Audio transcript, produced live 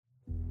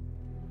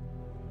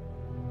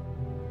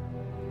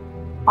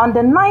On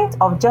the night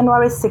of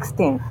January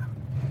 16th,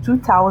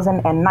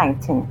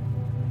 2019,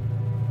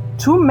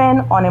 two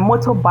men on a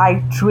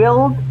motorbike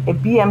trailed a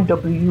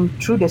BMW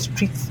through the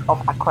streets of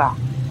Accra.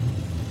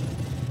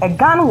 A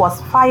gun was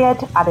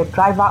fired at the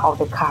driver of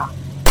the car,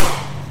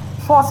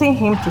 forcing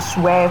him to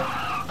swerve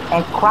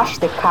and crash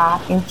the car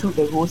into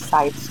a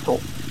roadside store.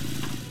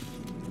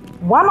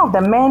 One of the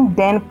men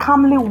then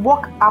calmly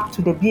walked up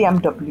to the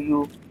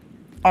BMW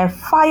and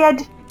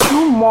fired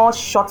 2 more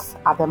shots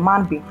at the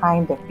man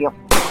behind the wheel.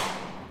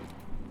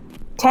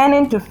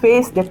 Turning to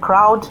face the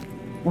crowd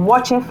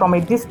watching from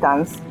a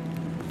distance,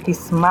 he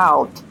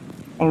smiled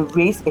and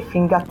raised a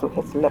finger to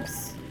his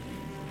lips.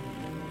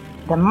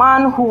 The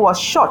man who was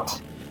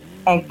shot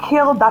and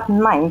killed that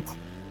night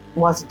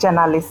was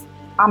journalist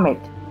Ahmed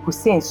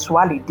Hussein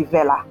Suale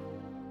Divella.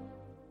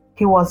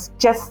 He was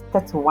just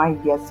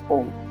 31 years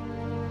old.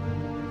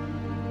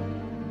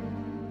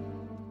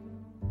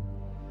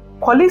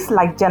 Colleagues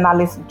like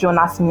journalist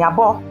Jonas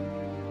Nyabo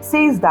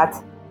says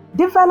that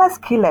Divella's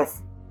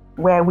killers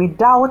were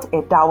without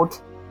a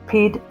doubt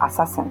paid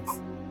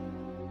assassins.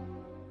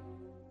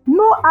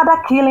 No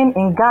other killing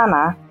in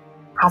Ghana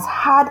has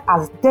had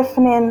as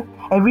deafening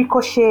a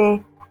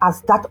ricochet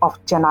as that of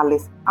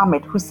journalist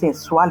Ahmed Hussein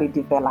Suale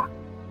Divella.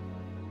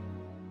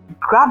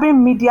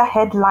 Grabbing media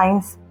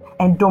headlines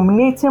and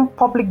dominating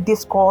public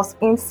discourse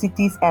in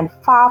cities and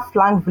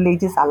far-flung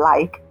villages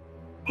alike,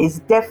 his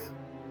death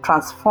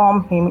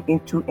transformed him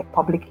into a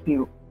public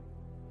hero.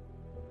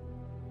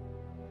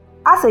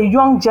 As a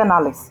young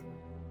journalist,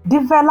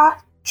 Divella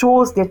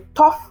chose the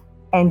tough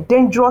and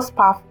dangerous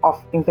path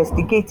of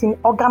investigating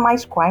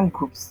organized crime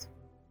groups.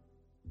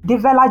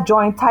 Divella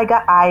joined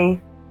Tiger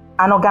Eye,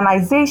 an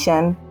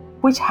organization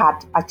which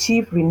had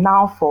achieved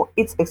renown for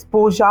its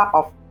exposure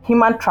of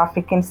human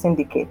trafficking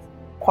syndicates,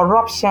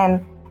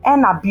 corruption,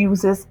 and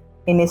abuses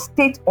in a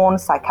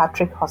state-owned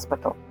psychiatric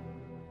hospital.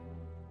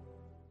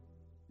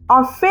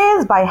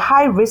 Unfazed by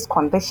high-risk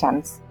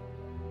conditions,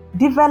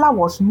 Divella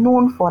was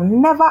known for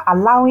never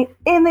allowing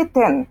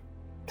anything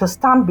to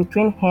stand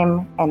between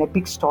him and a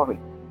big story.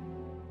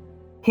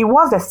 He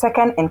was the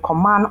second in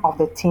command of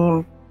the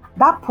team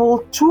that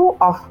pulled 2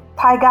 of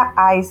Tiger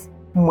Eye's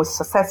most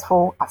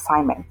successful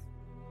assignments: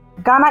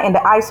 Ghana in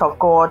the Eyes of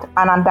God,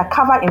 an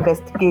undercover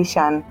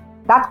investigation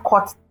that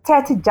caught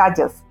 30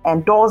 judges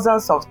and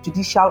dozens of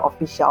judicial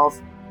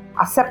officials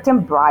accepting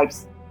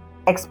bribes,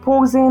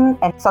 exposing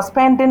and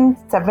suspending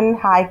 7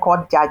 High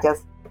Court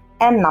judges,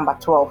 and number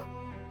 12,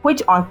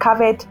 which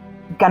uncovered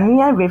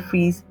Ghanaian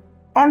referees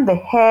and the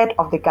head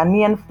of the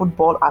Ghanaian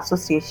Football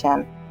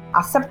Association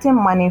accepting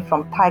money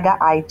from Tiger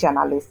Eye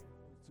journalists,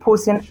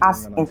 posing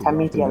as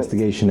intermediaries.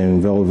 Investigation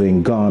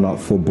involving Ghana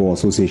Football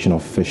Association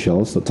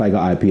officials, the Tiger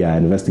Eye PR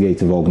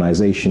investigative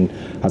organization,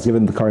 has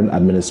given the current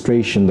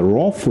administration the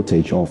raw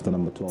footage of the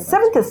number 12.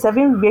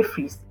 77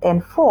 referees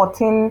and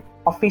 14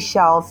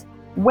 officials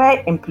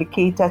were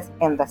implicated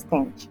in the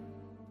stingy.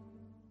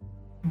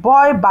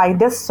 Buoyed by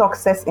this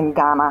success in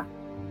Ghana,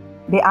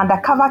 the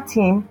undercover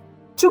team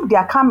took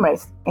their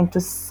cameras into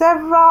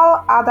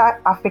several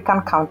other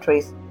African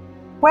countries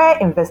where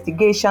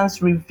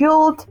investigations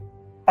revealed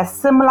a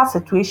similar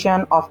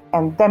situation of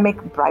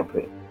endemic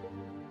bribery.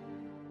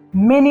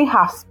 Many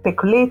have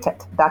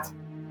speculated that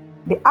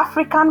the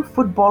African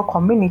football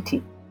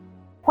community,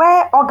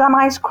 where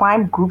organized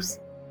crime groups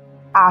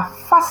are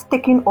fast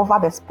taking over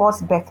the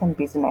sports betting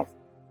business,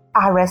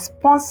 are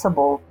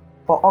responsible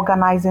for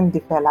organizing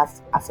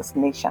Divella's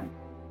assassination.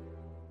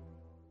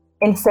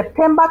 In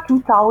September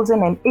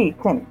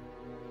 2018,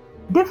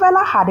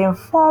 Divella had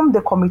informed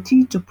the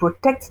Committee to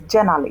Protect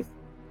Journalists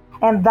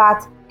and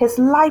that his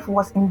life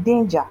was in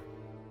danger.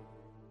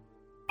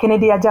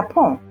 Kennedy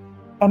Agyapong,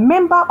 a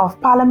member of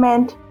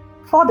parliament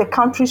for the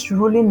country's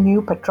ruling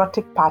New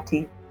Patriotic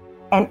Party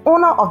and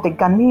owner of the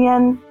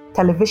Ghanaian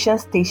television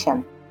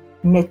station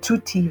Netu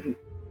TV,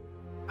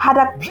 had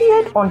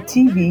appeared on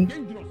TV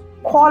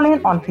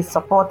calling on his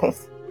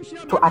supporters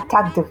to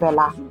attack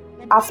Divella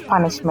as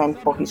punishment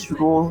for his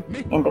role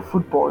in the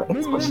football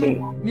expose.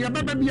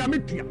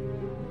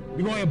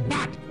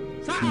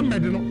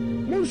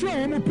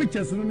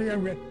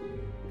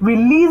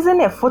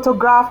 Releasing a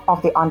photograph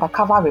of the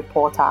undercover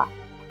reporter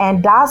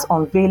and thus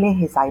unveiling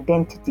his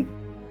identity.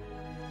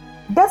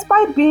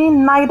 Despite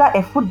being neither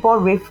a football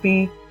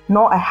referee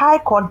nor a high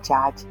court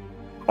judge,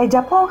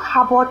 Agyapong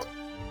harbored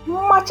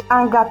much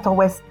anger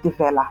towards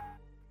Divella.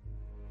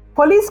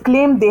 Police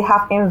claim they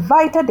have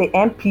invited the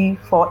MP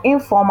for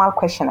informal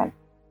questioning.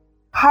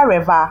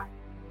 However,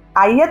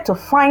 are yet to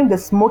find the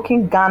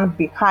smoking gun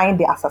behind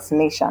the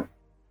assassination.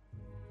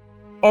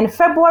 In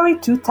February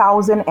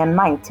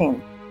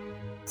 2019,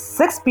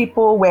 6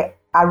 people were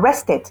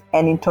arrested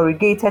and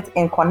interrogated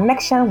in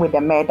connection with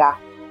the murder,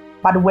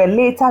 but were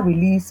later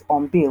released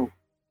on bail.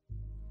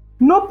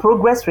 No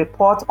progress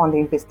report on the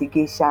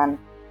investigation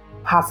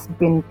has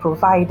been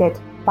provided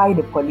by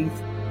the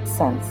police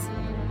since.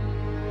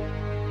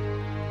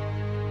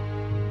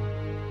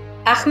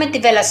 Ahmed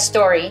Divella's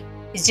story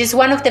is just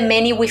one of the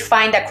many we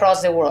find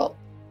across the world.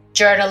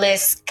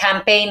 Journalists,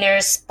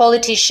 campaigners,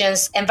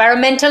 politicians,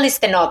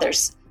 environmentalists, and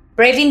others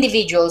brave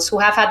individuals who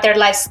have had their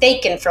lives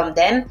taken from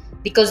them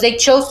because they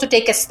chose to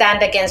take a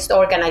stand against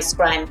organized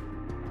crime.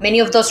 Many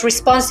of those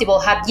responsible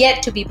have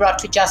yet to be brought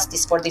to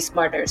justice for these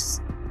murders.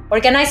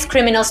 Organized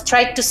criminals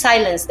tried to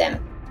silence them,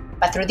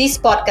 but through this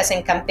podcast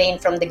and campaign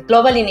from the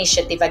Global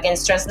Initiative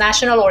Against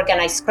Transnational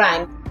Organized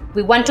Crime,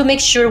 we want to make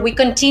sure we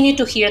continue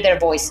to hear their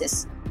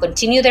voices,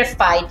 continue their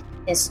fight,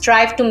 and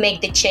strive to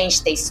make the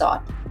change they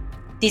sought.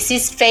 This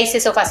is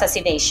Faces of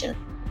Assassination.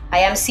 I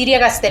am Siria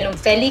Gastelum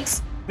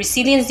Felix,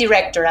 Resilience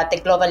Director at the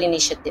Global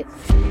Initiative.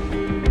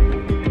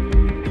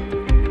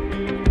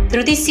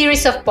 Through this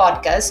series of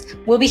podcasts,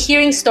 we'll be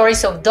hearing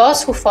stories of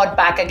those who fought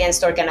back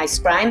against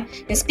organized crime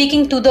and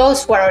speaking to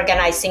those who are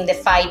organizing the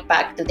fight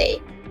back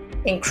today.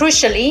 And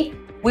crucially,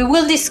 we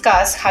will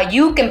discuss how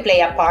you can play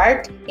a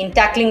part in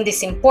tackling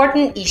this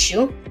important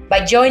issue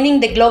by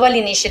joining the Global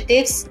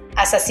Initiative's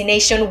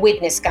Assassination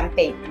Witness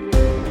campaign.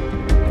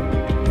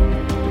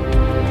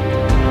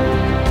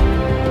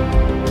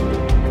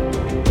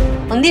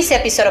 On this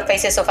episode of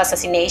Faces of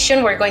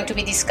Assassination, we're going to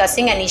be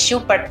discussing an issue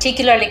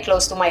particularly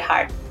close to my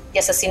heart: the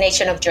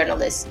assassination of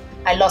journalists.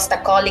 I lost a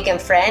colleague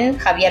and friend,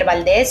 Javier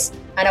Valdez,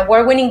 an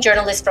award-winning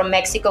journalist from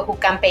Mexico who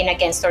campaigned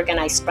against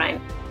organized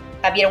crime.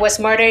 Javier was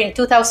murdered in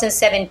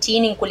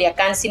 2017 in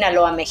Culiacán,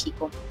 Sinaloa,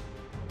 Mexico.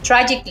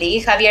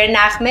 Tragically, Javier and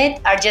Ahmed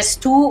are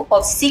just two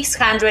of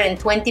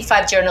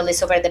 625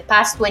 journalists over the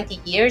past 20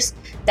 years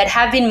that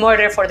have been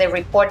murdered for their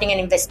reporting and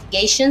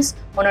investigations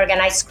on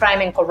organized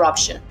crime and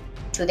corruption.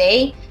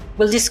 Today,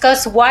 we'll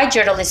discuss why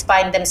journalists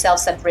find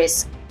themselves at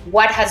risk,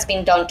 what has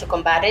been done to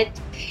combat it,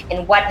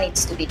 and what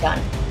needs to be done.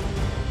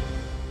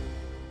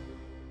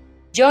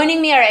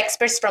 Joining me are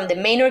experts from the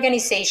main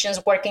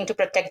organizations working to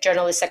protect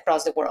journalists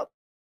across the world.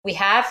 We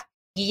have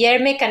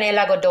Guilherme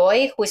Canella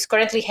Godoy, who is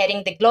currently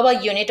heading the Global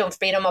Unit on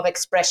Freedom of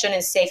Expression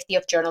and Safety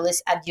of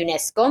Journalists at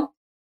UNESCO.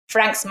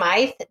 Frank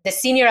Smythe, the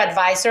Senior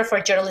Advisor for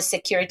Journalist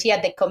Security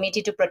at the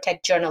Committee to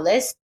Protect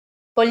Journalists.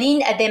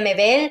 Pauline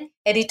Ademebel,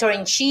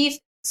 Editor-in-Chief,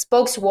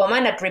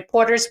 Spokeswoman at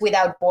Reporters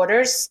Without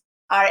Borders,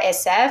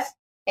 RSF.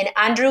 And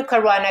Andrew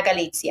Caruana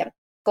Galizia,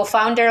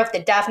 co-founder of the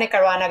Daphne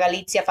Caruana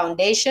Galizia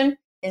Foundation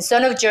and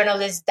son of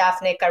journalist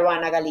Daphne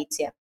Caruana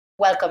Galizia.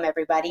 Welcome,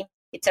 everybody.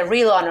 It's a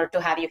real honor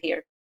to have you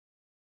here.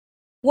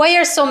 Why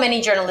are so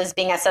many journalists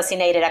being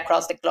assassinated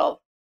across the globe?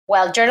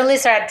 Well,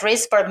 journalists are at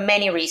risk for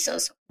many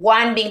reasons,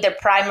 one being their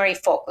primary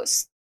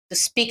focus: to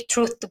speak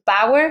truth to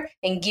power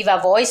and give a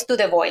voice to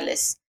the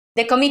voiceless.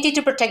 The Committee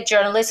to Protect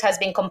Journalists has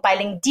been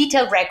compiling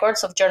detailed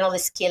records of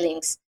journalist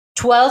killings.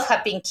 12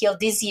 have been killed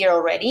this year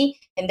already,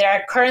 and there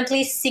are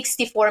currently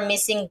 64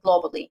 missing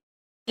globally.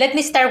 Let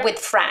me start with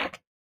Frank.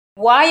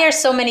 Why are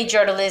so many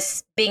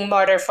journalists being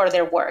murdered for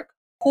their work?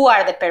 Who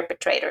are the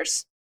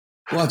perpetrators?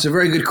 Well, it's a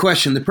very good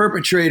question. The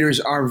perpetrators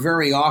are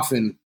very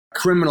often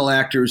criminal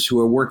actors who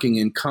are working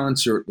in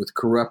concert with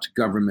corrupt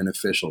government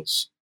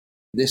officials.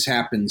 This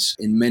happens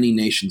in many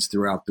nations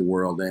throughout the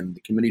world, and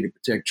the Committee to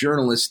Protect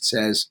Journalists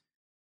has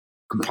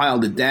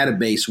compiled a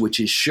database which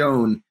has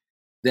shown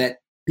that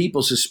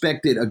people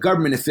suspected of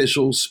government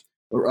officials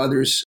or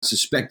others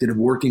suspected of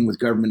working with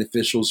government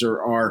officials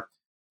or are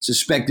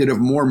suspected of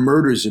more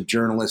murders of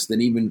journalists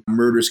than even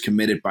murders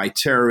committed by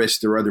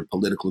terrorists or other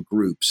political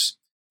groups.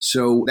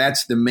 So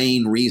that's the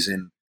main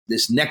reason,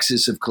 this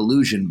nexus of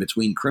collusion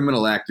between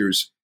criminal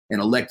actors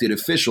and elected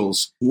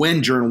officials,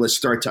 when journalists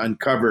start to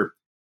uncover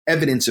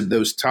evidence of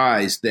those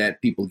ties,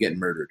 that people get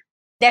murdered.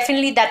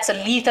 Definitely, that's a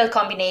lethal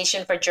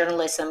combination for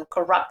journalism,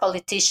 corrupt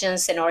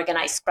politicians, and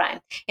organized crime.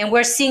 And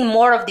we're seeing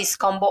more of this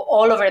combo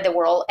all over the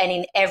world and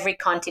in every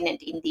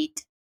continent, indeed.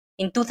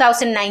 In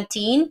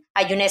 2019,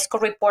 a UNESCO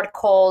report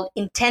called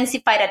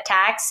Intensified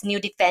Attacks,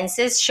 New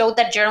Defenses showed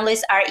that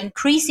journalists are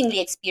increasingly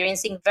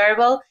experiencing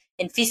verbal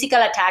and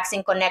physical attacks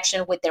in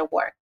connection with their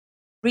work.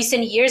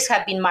 Recent years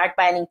have been marked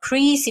by an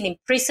increase in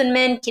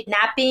imprisonment,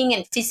 kidnapping,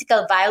 and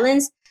physical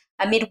violence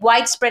amid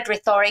widespread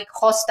rhetoric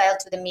hostile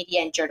to the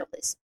media and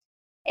journalists.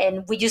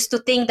 And we used to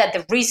think that the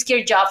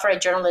riskier job for a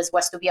journalist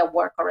was to be a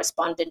war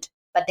correspondent.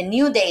 But the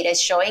new data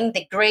is showing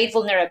the great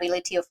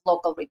vulnerability of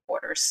local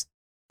reporters.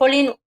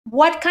 Pauline,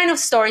 what kind of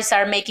stories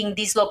are making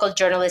these local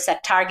journalists a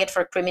target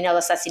for criminal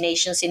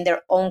assassinations in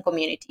their own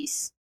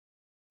communities?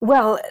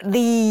 Well,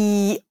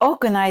 the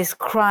organized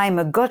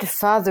crime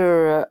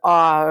godfather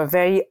are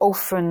very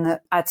often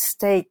at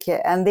stake,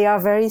 and they are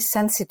very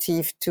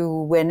sensitive to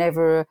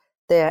whenever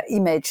their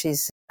image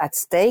is at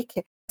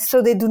stake. So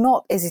they do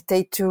not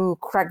hesitate to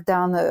crack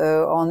down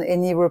on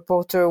any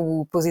reporter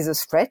who poses a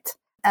threat.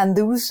 And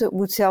those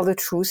who tell the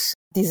truth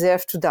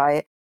deserve to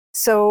die.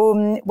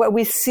 So what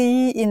we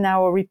see in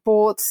our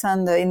reports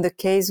and in the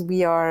case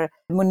we are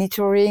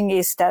monitoring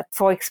is that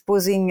for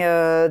exposing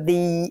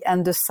the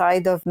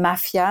underside of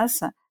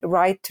mafias,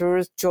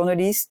 writers,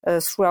 journalists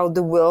throughout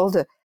the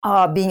world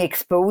are being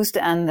exposed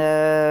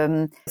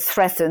and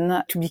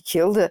threatened to be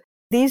killed.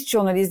 These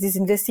journalists, these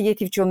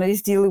investigative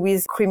journalists, deal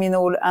with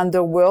criminal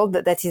underworld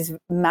that is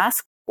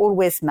masked,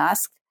 always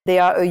masked. They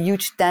are a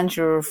huge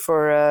danger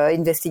for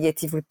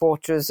investigative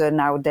reporters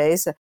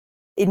nowadays.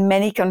 in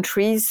many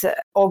countries,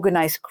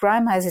 organized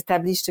crime has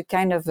established a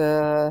kind of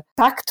a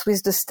pact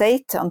with the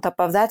state. On top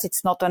of that,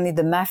 it's not only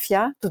the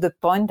mafia, to the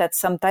point that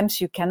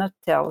sometimes you cannot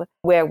tell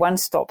where one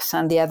stops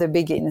and the other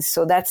begins.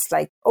 So that's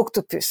like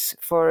octopus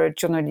for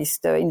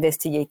journalists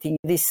investigating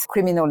these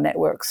criminal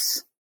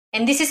networks.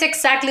 And this is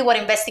exactly what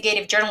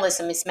investigative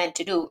journalism is meant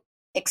to do: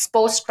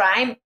 expose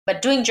crime,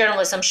 but doing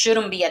journalism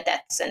shouldn't be a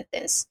death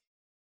sentence.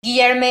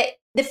 Guilherme,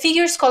 the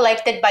figures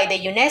collected by the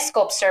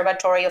UNESCO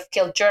Observatory of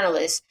Killed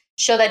Journalists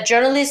show that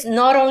journalists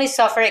not only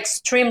suffer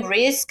extreme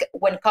risk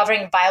when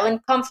covering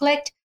violent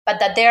conflict, but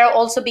that they are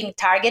also being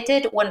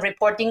targeted when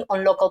reporting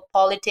on local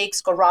politics,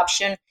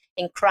 corruption,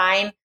 and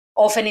crime,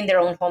 often in their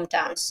own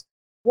hometowns.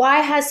 Why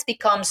has it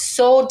become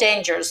so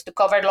dangerous to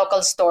cover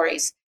local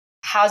stories?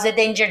 How's the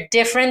danger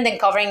different than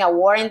covering a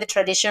war in the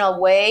traditional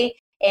way?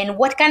 And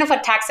what kind of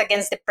attacks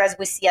against the press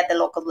we see at the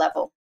local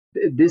level?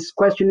 This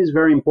question is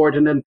very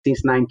important, and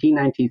since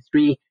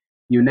 1993,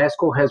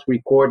 UNESCO has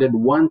recorded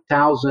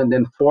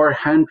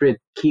 1,400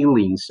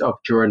 killings of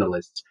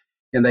journalists.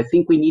 And I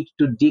think we need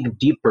to dig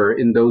deeper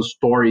in those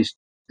stories.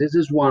 This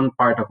is one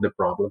part of the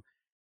problem.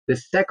 The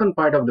second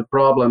part of the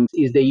problem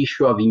is the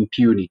issue of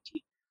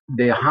impunity.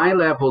 The high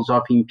levels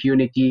of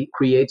impunity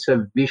creates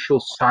a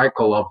vicious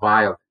cycle of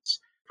violence.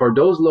 For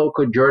those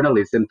local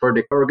journalists and for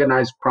the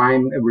organized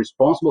crime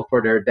responsible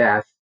for their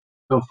death,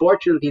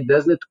 unfortunately, it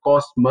doesn't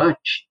cost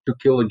much to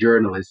kill a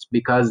journalist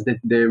because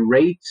the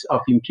rates of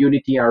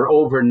impunity are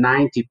over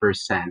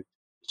 90%.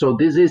 So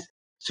this is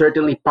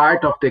certainly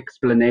part of the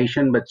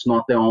explanation, but it's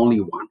not the only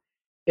one.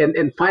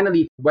 And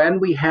finally, when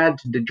we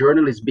had the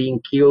journalists being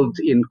killed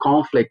in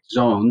conflict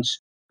zones,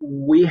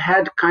 we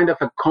had kind of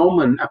a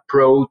common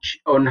approach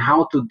on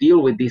how to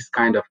deal with these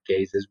kind of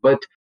cases. But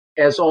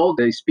as all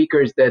the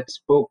speakers that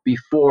spoke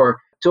before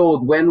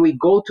told, when we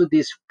go to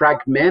these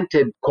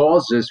fragmented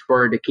causes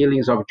for the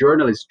killings of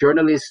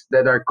journalists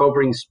that are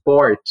covering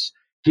sports,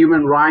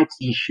 human rights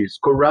issues,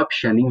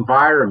 corruption,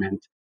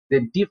 environment,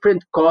 the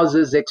different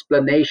causes,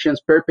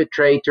 explanations,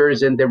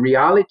 perpetrators, and the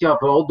reality of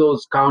all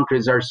those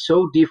countries are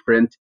so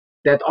different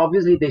that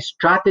obviously the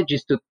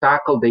strategies to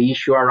tackle the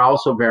issue are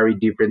also very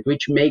different,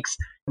 which makes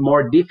it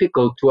more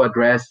difficult to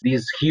address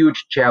this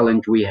huge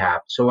challenge we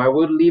have. So I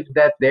would leave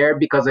that there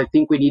because I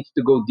think we need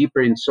to go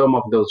deeper in some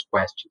of those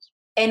questions.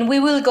 And we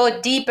will go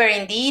deeper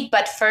indeed,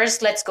 but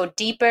first let's go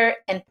deeper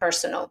and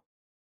personal.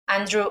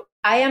 Andrew,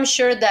 I am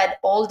sure that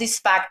all these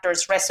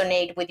factors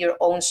resonate with your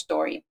own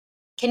story.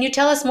 Can you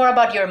tell us more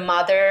about your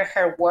mother,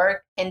 her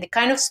work, and the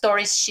kind of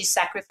stories she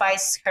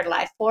sacrificed her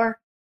life for?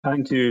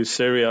 Thank you,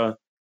 Syria.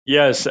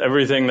 Yes,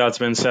 everything that's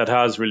been said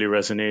has really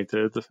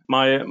resonated.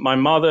 My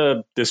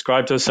mother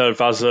described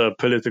herself as a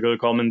political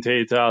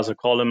commentator, as a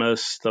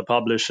columnist, a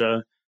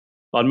publisher.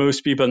 But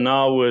most people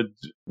now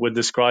would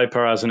describe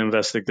her as an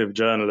investigative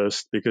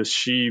journalist because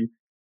she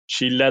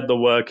led the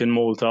work in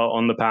Malta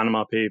on the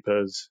Panama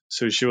Papers.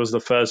 So she was the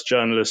first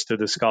journalist to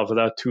discover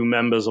that two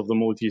members of the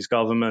Maltese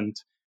government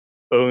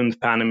owned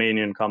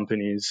Panamanian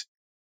companies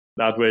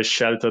that were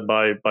sheltered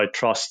by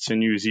trusts in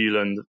New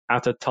Zealand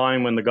at a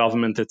time when the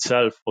government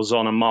itself was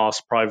on a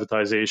mass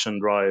privatization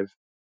drive,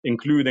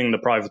 including the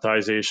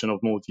privatization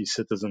of Maltese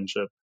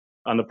citizenship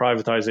and the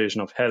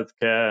privatization of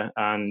healthcare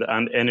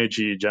and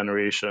energy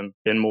generation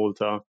in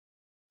Malta.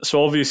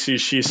 So obviously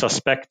she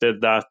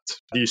suspected that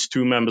these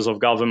two members of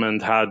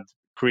government had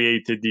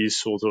created these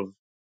sort of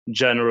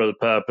general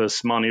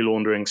purpose money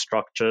laundering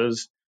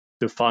structures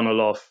to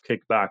funnel off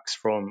kickbacks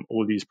from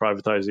all these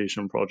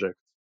privatization projects.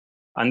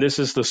 And this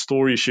is the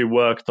story she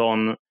worked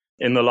on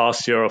in the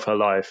last year of her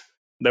life.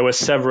 There were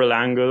several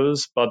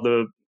angles, but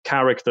the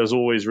characters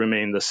always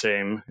remained the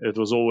same. It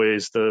was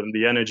always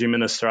the energy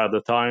minister at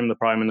the time, the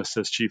prime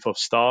minister's chief of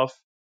staff,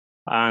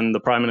 and the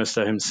prime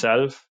minister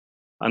himself,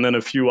 and then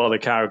a few other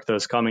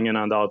characters coming in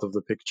and out of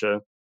the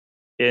picture.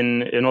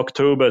 In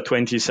October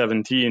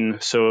 2017,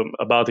 so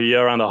about a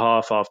year and a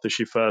half after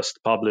she first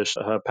published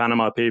her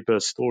Panama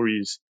Papers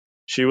stories,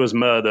 she was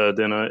murdered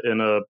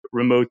in a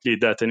remotely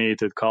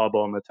detonated car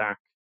bomb attack.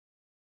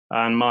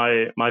 And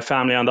my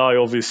family and I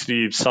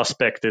obviously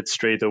suspected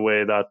straight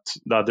away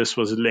that this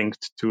was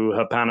linked to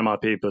her Panama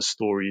Papers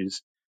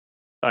stories.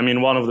 I mean,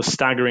 one of the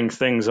staggering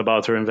things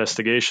about her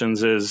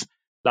investigations is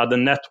that the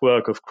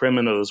network of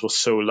criminals was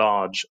so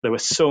large. There were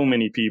so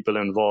many people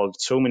involved,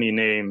 so many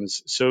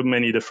names, so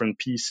many different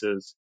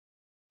pieces,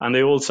 and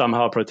they all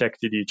somehow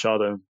protected each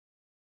other.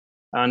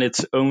 And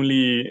it's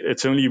only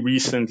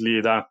recently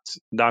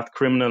that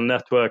criminal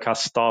network has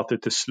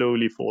started to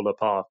slowly fall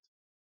apart.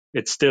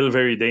 It's still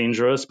very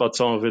dangerous, but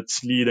some of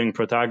its leading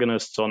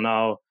protagonists are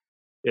now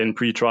in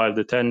pretrial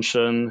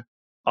detention.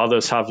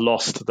 Others have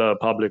lost their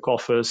public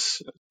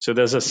office. So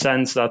there's a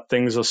sense that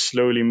things are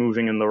slowly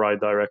moving in the right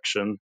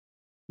direction.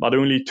 But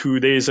only 2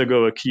 days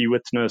ago, a key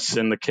witness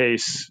in the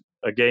case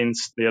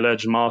against the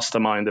alleged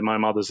mastermind in my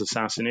mother's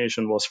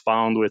assassination was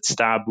found with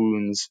stab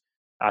wounds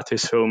at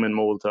his home in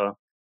Malta.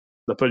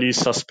 The police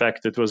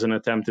suspect it was an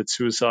attempted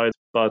suicide,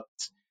 but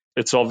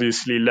it's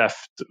obviously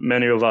left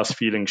many of us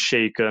feeling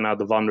shaken at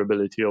the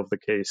vulnerability of the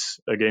case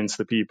against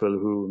the people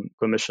who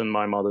commissioned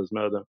my mother's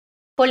murder.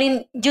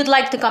 Pauline, you'd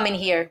like to come in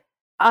here.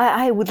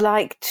 I would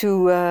like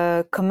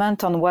to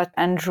comment on what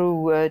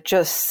Andrew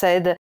just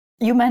said.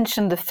 You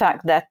mentioned the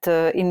fact that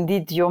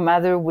indeed your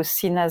mother was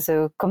seen as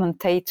a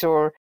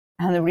commentator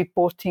and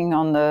reporting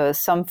on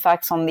some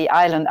facts on the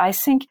island. I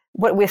think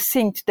what we're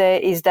seeing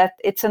today is that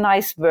it's an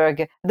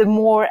iceberg. The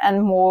more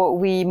and more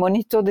we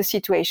monitor the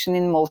situation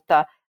in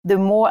Malta, the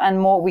more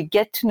and more we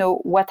get to know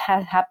what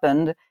had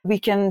happened, we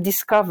can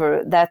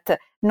discover that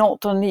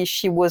not only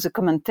she was a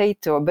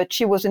commentator, but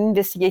she was an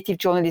investigative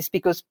journalist,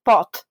 because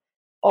part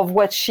of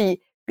what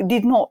she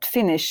did not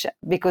finish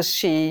because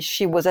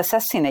she was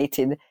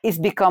assassinated is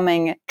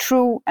becoming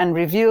true and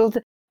revealed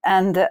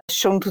and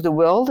shown to the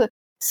world.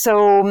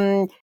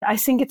 So I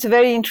think it's a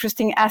very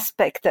interesting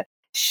aspect.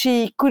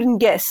 She couldn't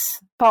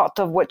guess part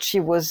of what she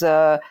was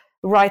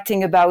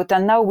writing about,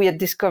 and now we are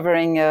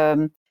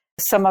discovering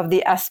some of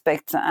the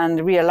aspects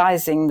and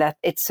realizing that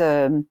it's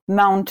a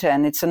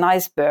mountain, it's an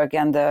iceberg,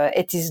 and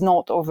it is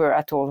not over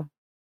at all.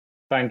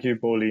 Thank you,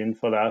 Pauline,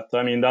 for that.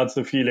 I mean, that's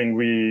the feeling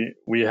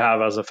we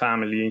have as a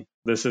family.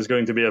 This is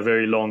going to be a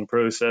very long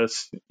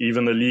process.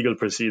 Even the legal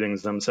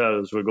proceedings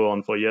themselves will go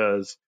on for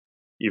years,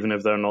 even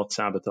if they're not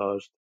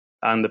sabotaged.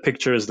 And the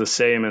picture is the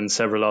same in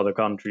several other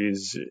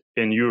countries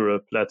in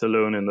Europe, let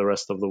alone in the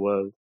rest of the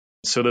world.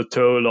 So the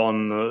toll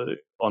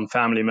on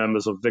family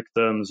members of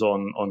victims,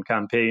 on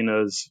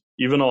campaigners,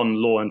 even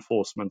on law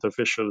enforcement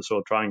officials who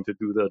are trying to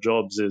do their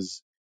jobs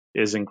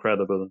is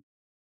incredible.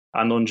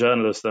 And on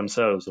journalists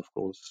themselves, of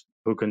course,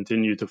 who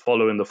continue to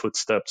follow in the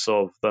footsteps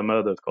of their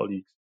murdered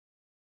colleagues.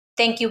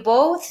 Thank you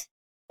both.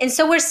 And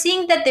so we're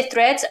seeing that the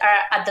threats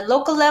are at the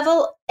local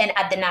level and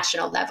at the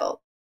national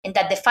level, and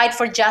that the fight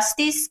for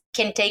justice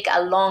can take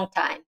a long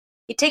time.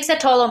 It takes a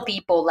toll on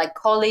people like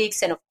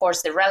colleagues and, of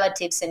course, the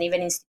relatives and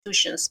even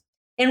institutions.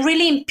 And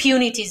really,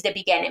 impunity is the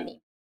big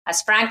enemy.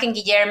 As Frank and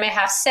Guilherme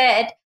have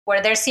said,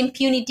 where there's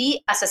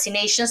impunity,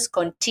 assassinations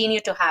continue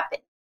to happen.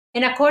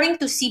 And according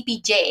to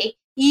CPJ,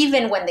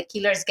 even when the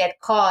killers get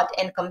caught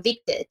and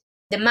convicted,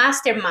 the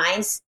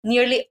masterminds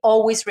nearly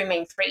always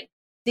remain free.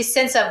 This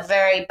sends a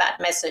very bad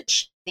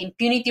message. The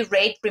impunity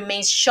rate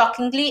remains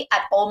shockingly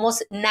at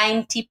almost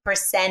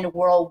 90%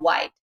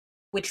 worldwide,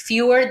 with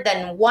fewer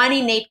than 1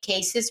 in 8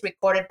 cases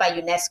recorded by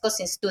UNESCO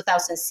since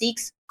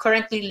 2006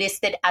 currently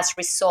listed as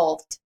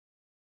resolved.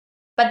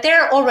 But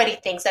there are already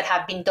things that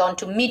have been done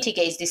to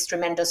mitigate this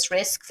tremendous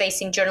risk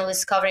facing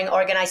journalists covering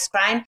organized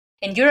crime,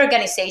 and your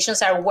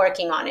organizations are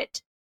working on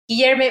it.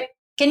 Guilherme,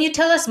 can you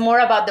tell us more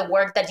about the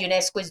work that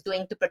UNESCO is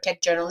doing to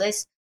protect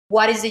journalists?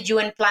 What is the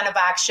UN Plan of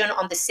Action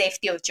on the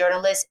safety of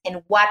journalists,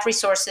 and what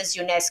resources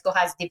UNESCO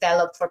has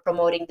developed for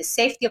promoting the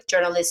safety of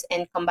journalists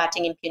and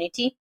combating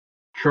impunity?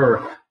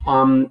 Sure.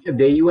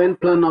 The UN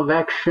Plan of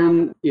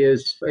Action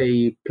is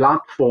a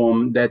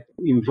platform that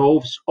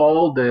involves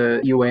all the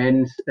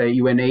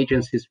UN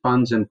agencies,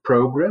 funds, and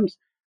programs,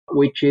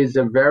 which is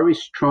a very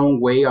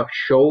strong way of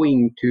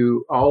showing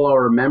to all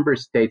our member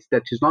states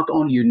that it's not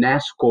only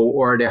UNESCO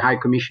or the High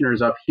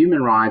Commissioners of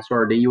Human Rights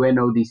or the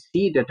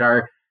UNODC that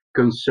are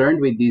concerned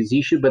with this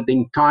issue, but the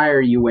entire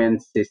UN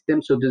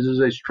system. So this is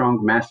a strong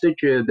message.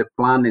 The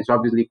plan is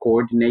obviously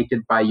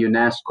coordinated by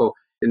UNESCO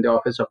in the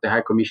Office of the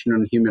High Commissioner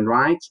on Human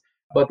Rights.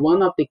 But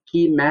one of the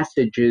key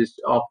messages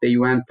of the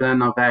UN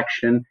Plan of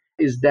Action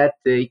is that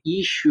the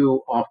issue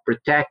of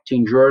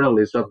protecting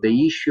journalists, of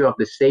the issue of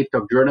the safety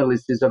of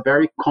journalists, is a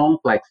very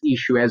complex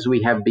issue, as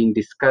we have been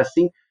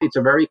discussing. It's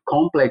a very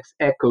complex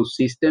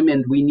ecosystem,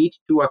 and we need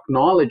to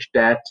acknowledge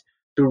that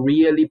to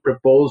really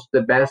propose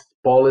the best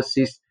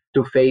policies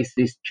to face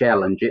this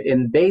challenge.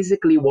 And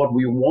basically what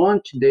we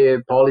want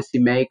the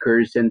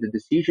policymakers and the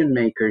decision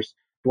makers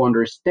to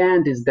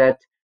understand is that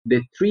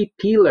the 3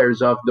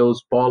 pillars of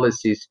those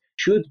policies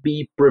should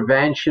be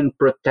prevention,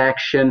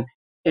 protection,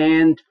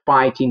 and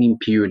fighting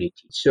impunity.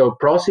 So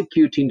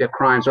prosecuting the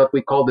crimes, what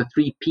we call the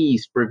 3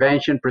 Ps,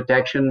 prevention,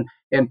 protection,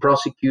 and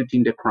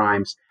prosecuting the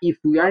crimes. If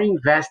we are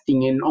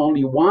investing in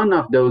only one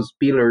of those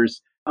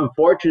pillars,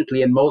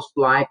 unfortunately and most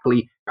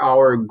likely,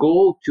 our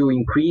goal to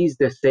increase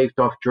the safety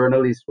of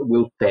journalists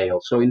will fail.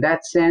 So in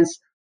that sense,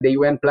 the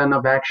UN Plan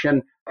of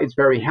Action is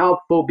very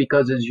helpful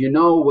because, as you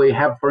know, we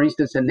have, for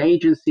instance, an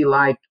agency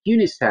like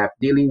UNICEF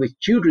dealing with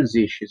children's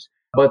issues,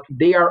 but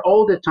they are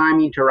all the time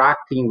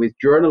interacting with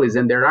journalists,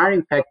 and there are,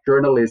 in fact,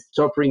 journalists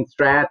suffering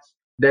threats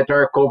that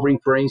are covering,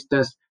 for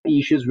instance,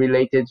 issues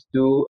related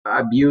to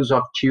abuse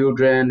of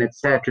children,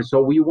 etc.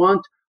 So we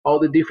want all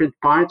the different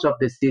parts of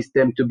the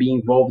system to be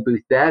involved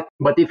with that.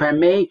 But if I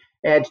may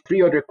add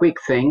 3 other quick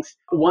things.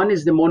 One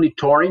is the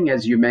monitoring,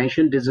 as you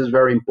mentioned. This is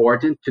very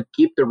important to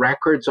keep the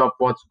records of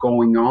what's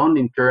going on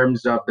in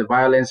terms of the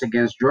violence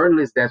against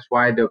journalists. That's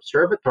why the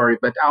observatory,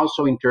 but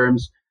also in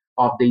terms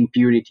of the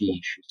impunity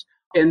issues.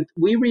 And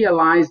we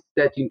realized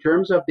that in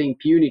terms of the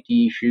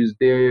impunity issues,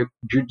 the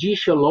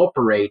judicial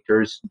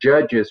operators,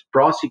 judges,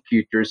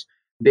 prosecutors,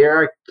 they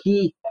are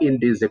key in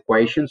this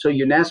equation. So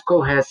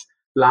UNESCO has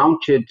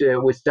launched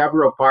with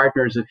several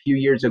partners a few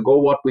years ago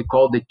what we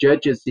call the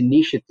Judges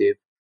Initiative.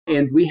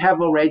 And we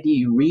have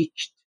already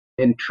reached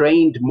and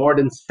trained more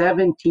than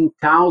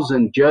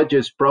 17,000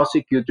 judges,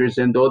 prosecutors,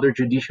 and other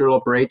judicial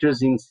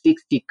operators in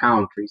 60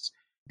 countries.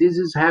 This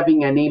is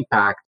having an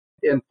impact.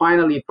 And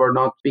finally, for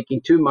not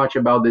speaking too much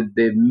about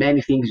the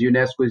many things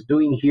UNESCO is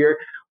doing here,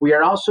 we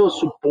are also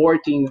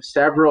supporting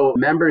several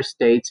member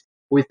states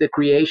with the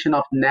creation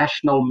of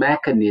national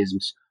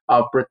mechanisms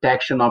of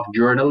protection of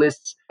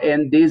journalists.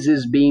 And this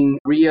is being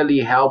really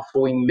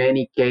helpful in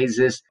many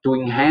cases to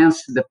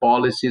enhance the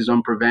policies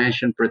on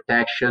prevention,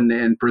 protection,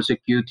 and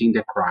prosecuting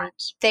the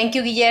crimes. Thank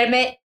you,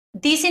 Guilherme.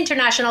 This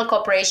international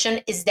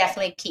cooperation is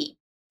definitely key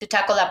to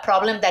tackle a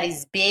problem that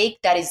is big,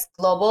 that is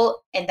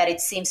global, and that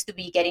it seems to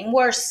be getting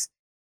worse.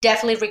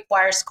 Definitely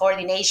requires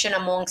coordination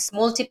amongst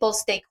multiple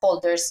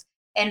stakeholders.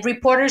 And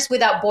Reporters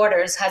Without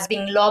Borders has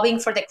been lobbying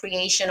for the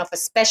creation of a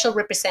special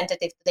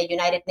representative to the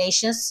United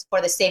Nations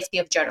for the safety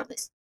of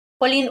journalists.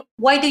 Pauline,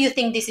 why do you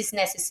think this is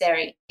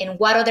necessary, and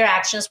what other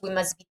actions we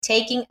must be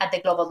taking at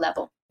the global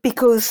level?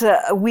 Because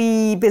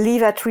we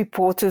believe at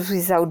Reporters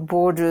Without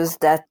Borders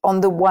that on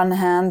the one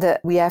hand,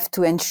 we have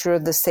to ensure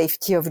the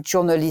safety of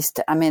journalists.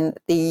 I mean,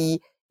 the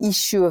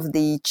issue of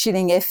the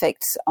chilling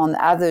effects on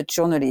other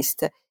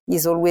journalists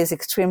is always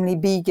extremely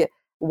big.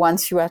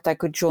 Once you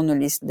attack a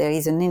journalist, there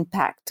is an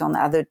impact on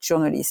other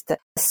journalists.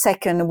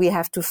 Second, we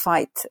have to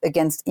fight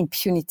against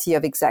impunity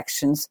of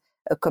exactions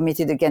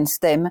committed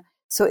against them.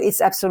 So it's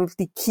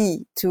absolutely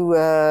key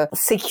to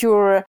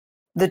secure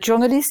the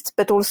journalists,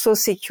 but also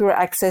secure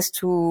access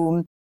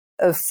to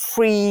a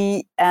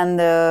free and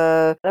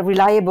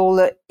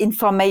reliable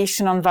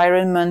information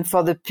environment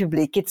for the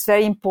public. It's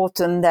very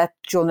important that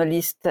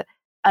journalists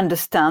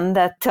understand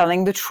that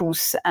telling the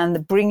truth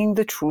and bringing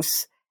the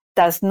truth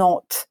does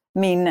not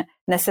mean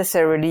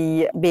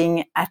necessarily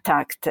being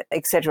attacked,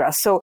 etc.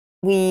 So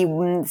we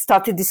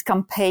started this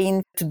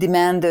campaign to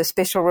demand a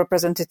special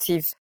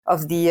representative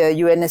of the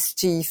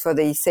UNSG for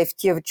the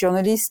safety of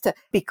journalists,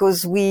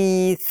 because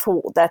we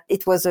thought that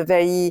it was a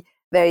very,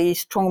 very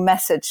strong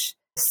message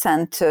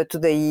sent to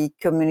the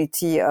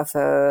community of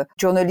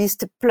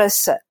journalists.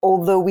 Plus,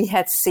 although we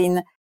had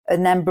seen a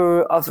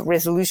number of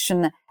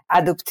resolutions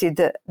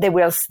adopted, they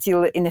were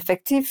still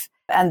ineffective,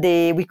 and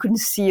we couldn't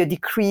see a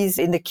decrease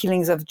in the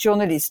killings of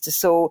journalists.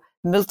 So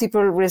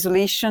multiple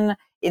resolutions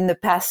in the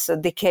past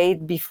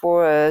decade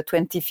before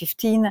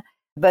 2015,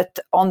 but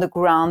on the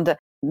ground,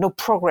 no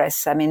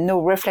progress. I mean,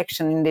 no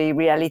reflection in the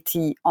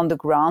reality on the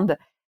ground,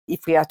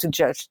 if we are to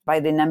judge by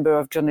the number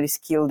of journalists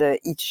killed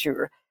each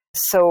year.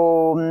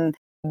 So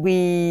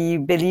we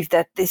believe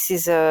that this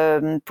is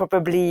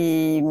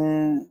probably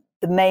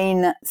the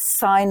main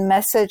sign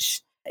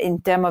message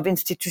in terms of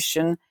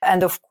institution.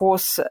 And of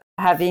course,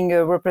 having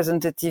a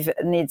representative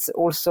needs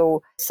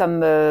also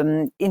some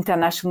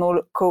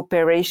international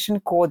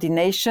cooperation,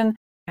 coordination.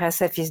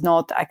 RSF is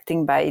not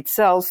acting by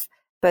itself,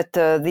 but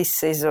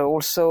this is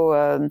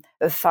also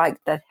a fact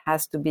that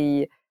has to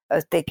be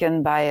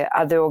taken by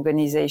other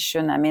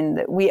organizations. I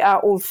mean, we are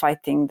all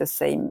fighting the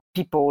same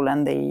people,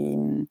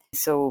 and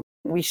so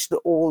we should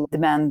all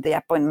demand the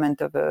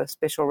appointment of a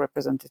special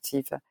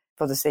representative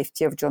for the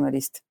safety of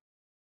journalists.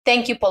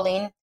 Thank you,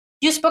 Pauline.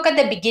 You spoke at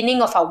the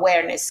beginning of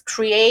awareness,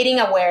 creating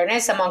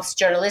awareness amongst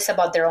journalists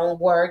about their own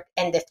work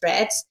and the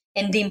threats,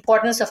 and the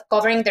importance of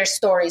covering their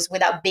stories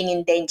without being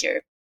in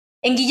danger.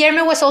 And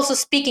Guilherme was also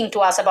speaking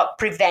to us about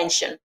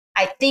prevention.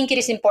 I think it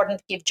is important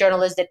to give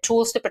journalists the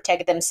tools to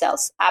protect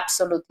themselves.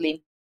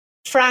 Absolutely.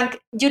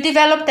 Frank, you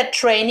developed a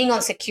training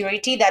on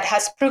security that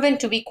has proven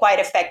to be quite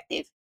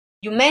effective.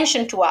 You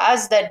mentioned to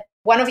us that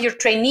one of your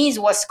trainees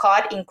was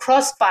caught in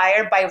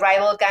crossfire by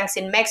rival gangs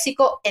in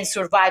Mexico and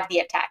survived the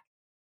attack.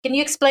 Can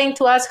you explain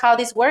to us how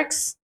this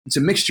works? It's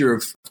a mixture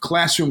of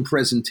classroom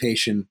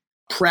presentation,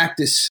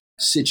 practice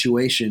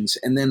situations,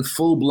 and then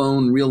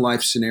full-blown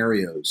real-life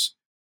scenarios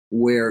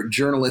where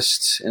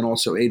journalists and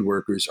also aid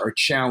workers are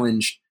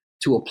challenged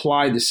to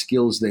apply the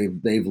skills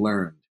they've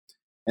learned.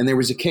 And there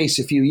was a case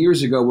a few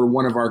years ago where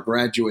one of our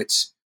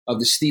graduates of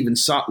the Stephen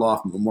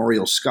Sotloff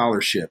Memorial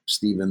Scholarship,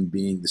 Stephen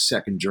being the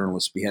second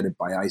journalist beheaded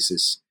by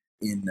ISIS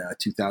in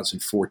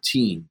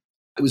 2014.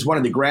 It was one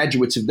of the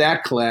graduates of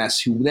that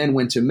class who then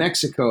went to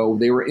Mexico.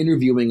 They were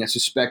interviewing a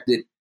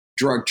suspected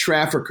drug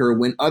trafficker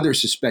when other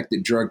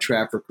suspected drug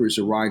traffickers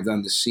arrived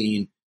on the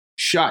scene,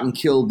 shot and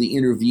killed the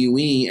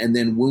interviewee, and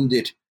then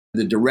wounded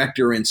the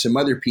director and some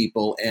other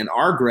people. And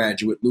our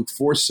graduate, Luke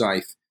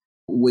Forsyth,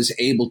 was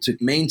able to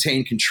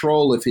maintain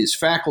control of his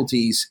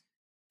faculties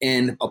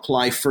and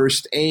apply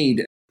first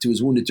aid to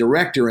his wounded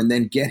director and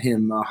then get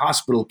him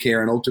hospital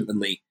care. And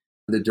ultimately,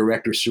 the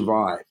director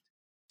survived.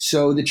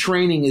 So the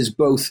training is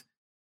both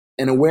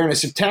an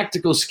awareness of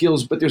tactical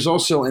skills, but there's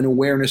also an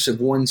awareness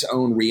of one's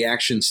own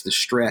reactions to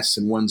stress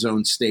and one's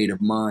own state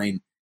of mind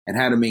and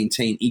how to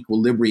maintain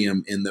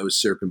equilibrium in those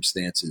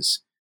circumstances.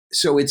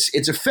 So it's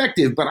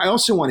effective, but I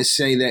also want to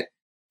say that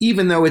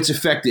even though it's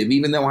effective,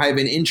 even though I have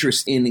an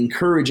interest in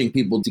encouraging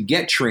people to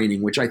get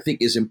training, which I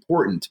think is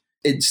important,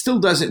 it still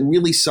doesn't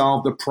really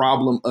solve the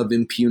problem of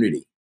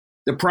impunity.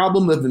 The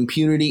problem of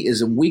impunity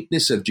is a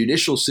weakness of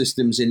judicial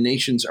systems in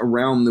nations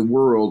around the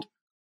world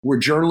where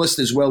journalists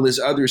as well as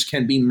others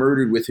can be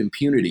murdered with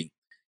impunity.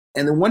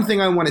 And the one thing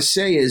I want to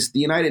say is the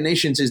United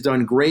Nations has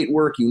done great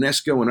work,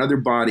 UNESCO and other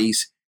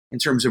bodies, in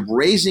terms of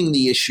raising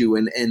the issue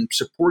and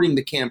supporting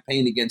the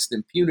campaign against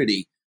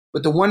impunity.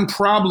 But the one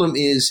problem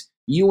is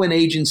UN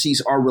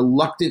agencies are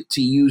reluctant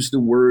to use the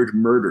word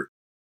murder.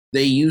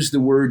 They use the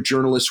word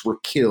journalists were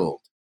killed.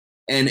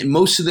 And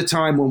most of the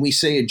time when we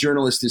say a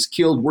journalist is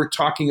killed, we're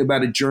talking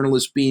about a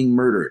journalist being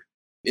murdered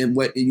in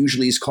what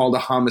usually is called a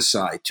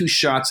homicide. 2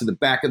 shots in the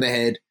back of the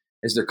head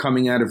as they're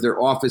coming out of their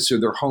office or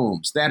their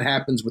homes. That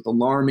happens with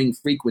alarming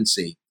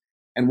frequency.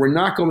 And we're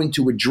not going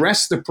to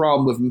address the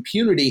problem of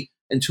impunity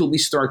until we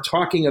start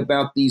talking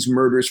about these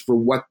murders for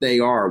what they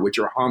are, which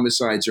are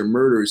homicides or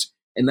murders,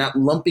 and not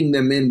lumping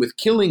them in with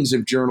killings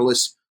of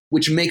journalists,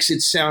 which makes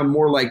it sound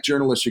more like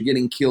journalists are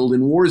getting killed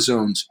in war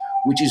zones,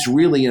 which is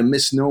really a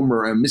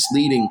misnomer, a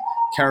misleading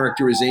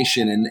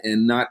characterization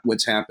and not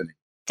what's happening.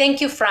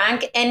 Thank you,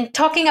 Frank. And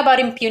talking about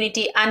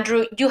impunity,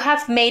 Andrew, you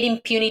have made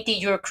impunity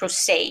your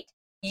crusade.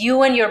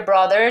 You and your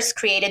brothers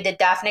created the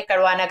Daphne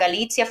Caruana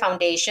Galizia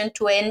Foundation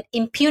to end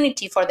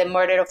impunity for the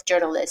murder of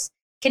journalists.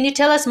 Can you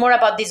tell us more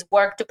about this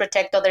work to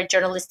protect other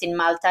journalists in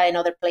Malta and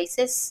other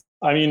places?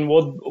 I mean,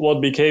 what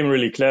became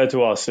really clear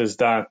to us is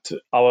that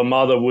our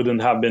mother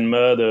wouldn't have been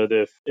murdered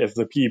if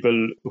the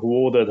people who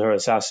ordered her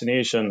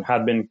assassination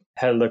had been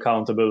held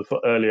accountable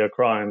for earlier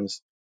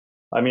crimes.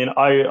 I mean,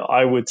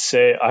 I would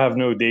say, I have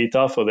no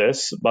data for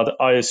this, but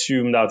I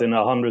assume that in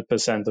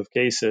 100% of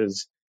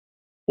cases,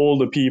 all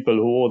the people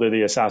who order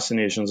the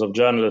assassinations of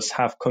journalists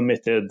have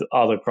committed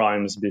other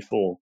crimes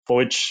before, for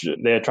which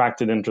they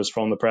attracted interest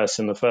from the press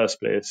in the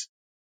first place.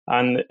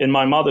 And in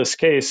my mother's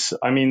case,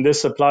 I mean,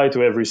 this applied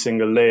to every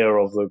single layer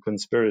of the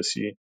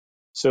conspiracy.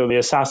 So the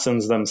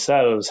assassins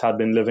themselves had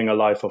been living a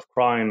life of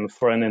crime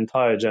for an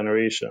entire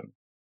generation.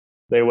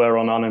 They were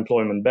on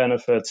unemployment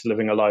benefits,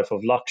 living a life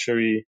of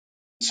luxury.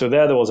 So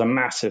there was a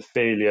massive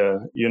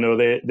failure. You know,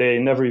 they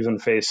never even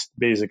faced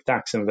basic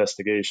tax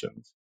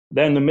investigations.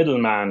 Then the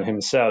middleman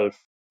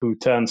himself, who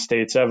turned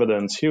state's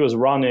evidence, he was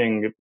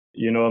running,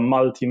 a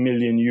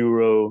multi-million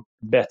euro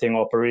betting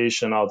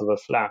operation out of a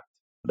flat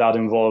that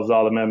involved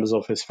other members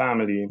of his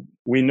family.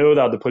 We know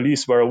that the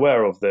police were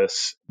aware of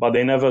this, but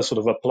they never sort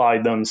of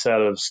applied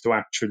themselves to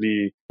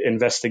actually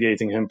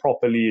investigating him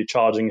properly,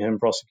 charging him,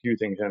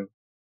 prosecuting him.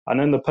 And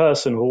then the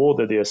person who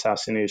ordered the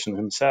assassination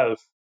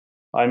himself,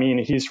 I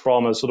mean, he's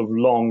from a sort of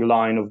long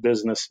line of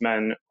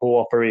businessmen who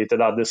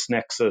operated at this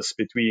nexus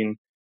between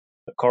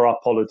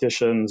corrupt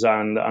politicians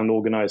and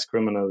organized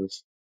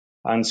criminals.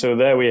 And so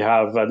there we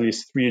have at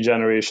least 3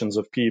 generations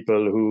of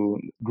people who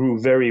grew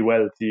very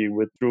wealthy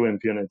through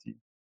impunity.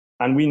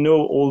 And we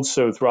know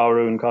also through our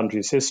own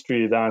country's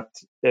history that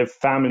if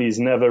families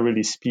never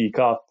really speak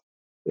up,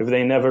 if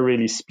they never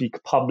really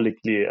speak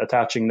publicly,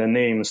 attaching their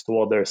names to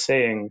what they're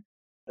saying,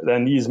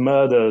 then these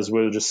murders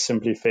will just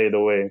simply fade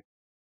away.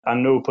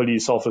 And no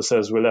police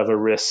officers will ever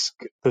risk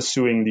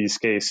pursuing these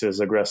cases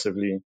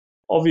aggressively.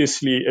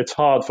 Obviously, it's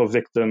hard for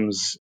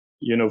victims,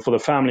 for the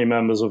family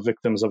members of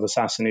victims of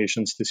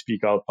assassinations to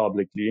speak out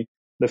publicly.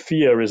 The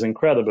fear is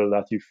incredible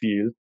that you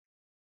feel,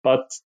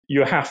 but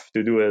you have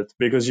to do it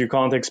because you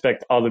can't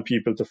expect other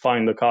people to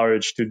find the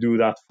courage to do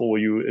that for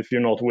you if you're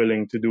not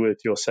willing to do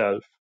it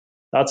yourself.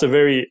 That's a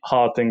very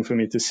hard thing for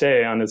me to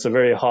say, and it's a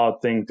very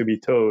hard thing to be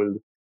told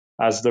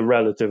as the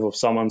relative of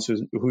someone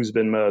who's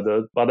been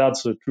murdered, but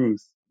that's the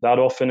truth. That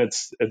often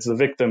it's the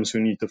victims who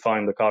need to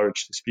find the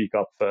courage to speak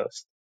up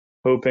first,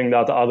 hoping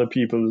that other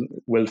people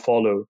will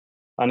follow.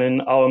 And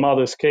in our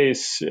mother's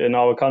case, in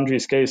our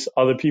country's case,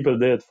 other people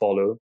did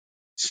follow.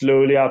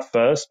 Slowly at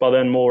first, but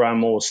then more and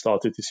more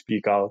started to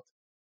speak out.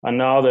 And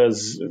now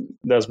there's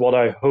what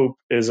I hope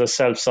is a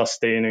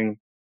self-sustaining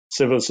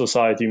civil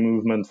society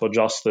movement for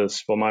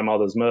justice for my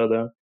mother's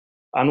murder,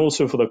 and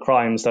also for the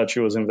crimes that she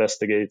was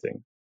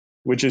investigating,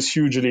 which is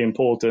hugely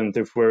important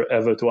if we're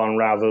ever to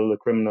unravel the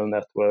criminal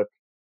network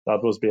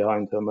that was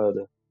behind her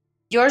murder.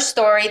 Your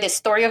story, the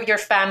story of your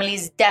family,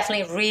 is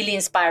definitely really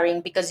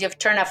inspiring because you've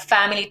turned a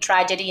family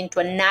tragedy into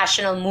a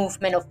national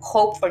movement of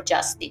hope for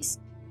justice.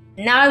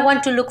 Now I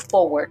want to look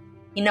forward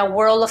in a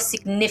world of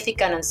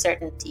significant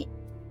uncertainty.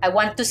 I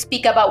want to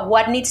speak about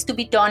what needs to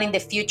be done in the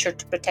future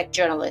to protect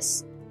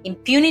journalists.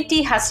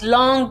 Impunity has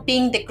long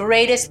been the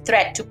greatest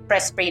threat to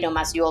press freedom,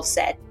 as you all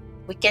said.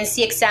 We can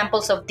see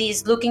examples of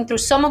this looking through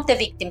some of the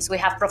victims we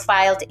have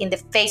profiled in the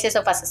Faces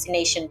of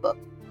Assassination book.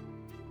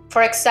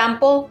 For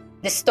example,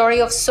 the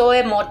story of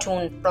Soe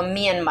Motun from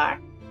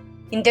Myanmar.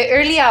 In the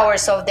early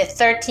hours of the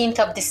 13th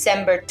of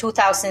December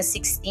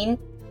 2016,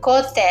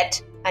 Ko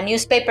Thet, a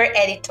newspaper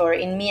editor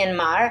in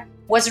Myanmar,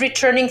 was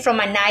returning from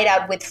a night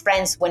out with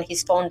friends when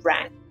his phone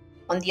rang.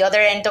 On the other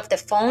end of the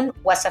phone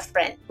was a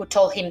friend who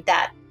told him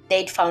that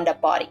they'd found a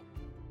body.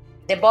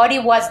 The body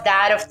was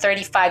that of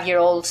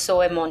 35-year-old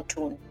Soe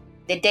Motun,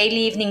 the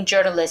daily evening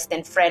journalist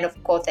and friend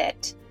of Ko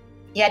Thet.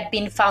 He had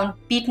been found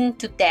beaten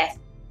to death,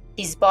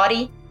 his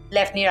body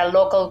left near a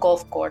local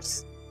golf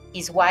course.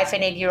 His wife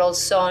and 8-year-old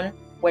son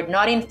were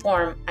not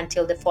informed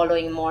until the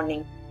following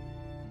morning.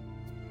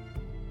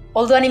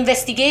 Although an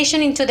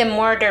investigation into the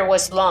murder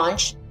was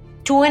launched,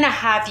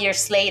 2.5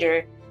 years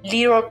later,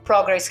 little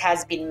progress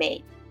has been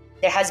made.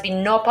 There has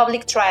been no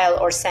public trial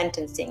or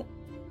sentencing.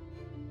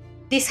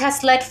 This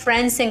has led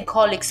friends and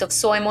colleagues of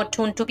Soe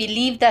Motun to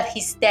believe that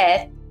his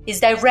death is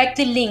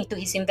directly linked to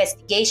his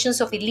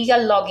investigations of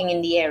illegal logging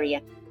in the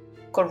area.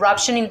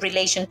 Corruption in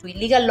relation to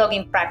illegal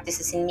logging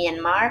practices in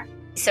Myanmar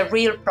is a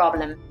real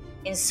problem,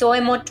 and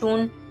Soe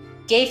Motun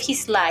gave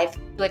his life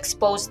to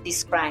expose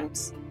these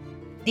crimes.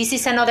 This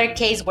is another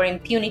case where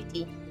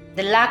impunity,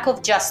 the lack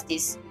of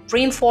justice,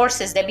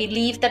 reinforces the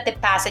belief that the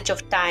passage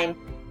of time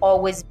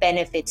always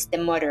benefits the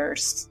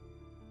murderers.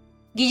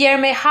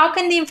 Guilherme, how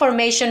can the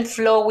information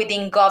flow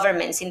within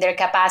governments in their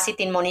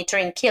capacity in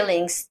monitoring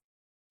killings,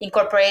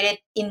 incorporated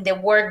in the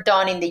work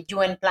done in the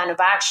UN Plan of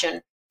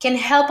Action, can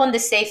help on the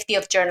safety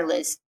of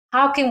journalists?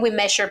 How can we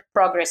measure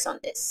progress on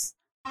this?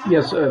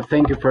 Yes,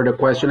 thank you for the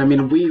question. I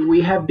mean,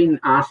 we have been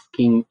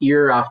asking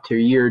year after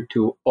year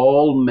to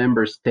all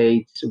member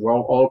states,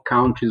 well, all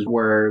countries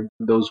where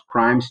those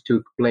crimes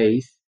took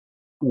place,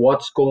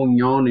 what's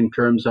going on in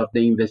terms of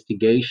the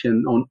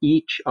investigation on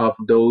each of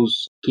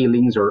those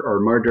killings or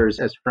murders,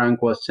 as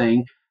Frank was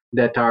saying,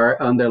 that are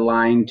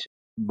underlined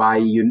by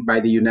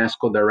the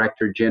UNESCO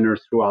Director General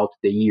throughout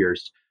the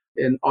years.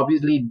 And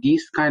obviously,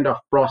 this kind of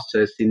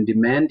process in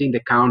demanding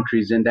the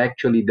countries and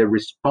actually the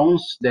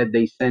response that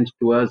they send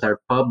to us are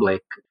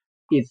public,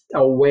 it's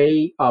a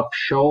way of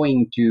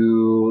showing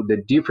to the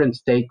different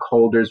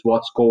stakeholders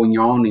what's going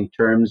on in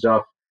terms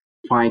of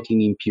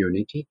fighting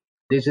impunity.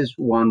 This is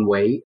one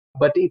way.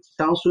 But it's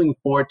also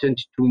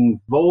important to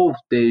involve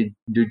the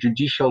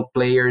judicial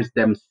players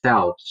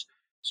themselves.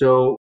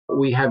 So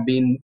we have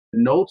been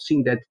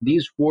noticing that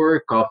this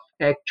work of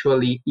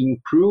actually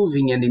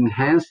improving and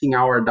enhancing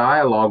our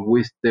dialogue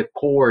with the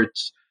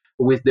courts,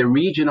 with the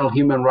regional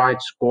human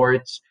rights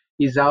courts,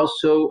 is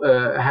also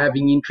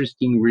having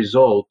interesting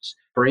results.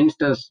 For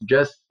instance,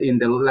 just in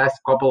the last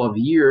couple of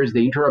years,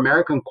 the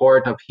Inter-American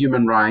Court of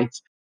Human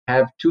Rights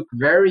have took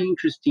very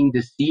interesting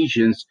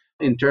decisions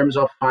in terms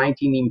of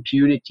fighting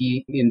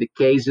impunity in the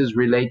cases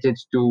related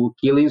to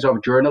killings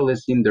of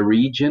journalists in the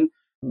region.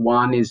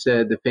 One is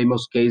the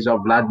famous case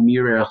of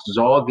Vladimir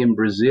Herzog in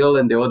Brazil,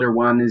 and the other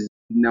one is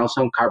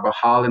Nelson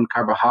Carvajal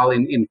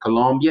in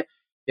Colombia.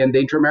 And the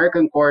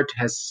Inter-American Court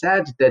has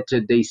said that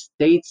the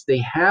states, they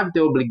have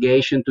the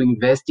obligation to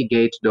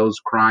investigate those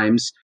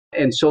crimes.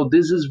 And so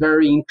this is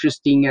very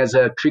interesting as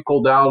a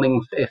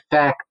trickle-down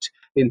effect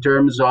in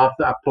terms of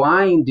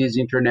applying this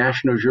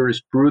international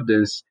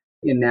jurisprudence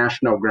in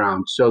national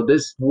ground. So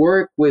this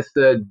work with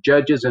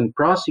judges and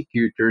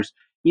prosecutors,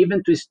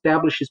 even to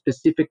establish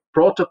specific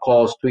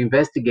protocols to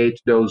investigate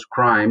those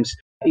crimes,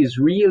 is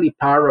really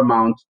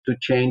paramount to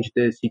change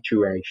the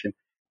situation.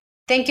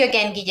 Thank you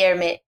again,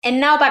 Guilherme. And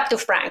now back to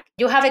Frank.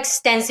 You have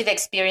extensive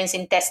experience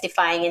in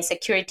testifying in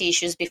security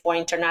issues before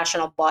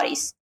international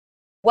bodies.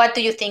 What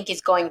do you think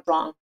is going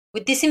wrong?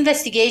 With these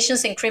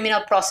investigations and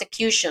criminal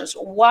prosecutions,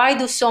 why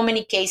do so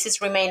many cases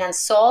remain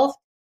unsolved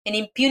and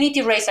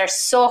impunity rates are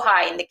so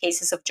high in the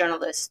cases of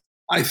journalists?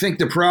 I think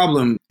the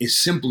problem is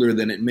simpler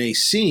than it may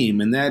seem,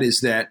 and that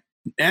is that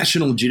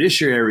national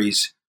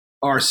judiciaries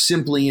are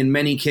simply, in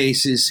many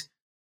cases,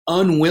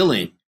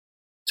 unwilling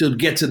to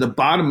get to the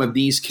bottom of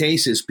these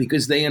cases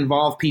because they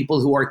involve people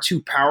who are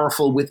too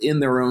powerful within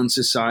their own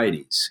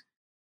societies.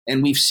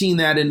 And we've seen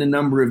that in a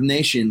number of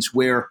nations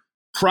where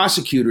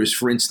prosecutors,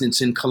 for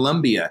instance, in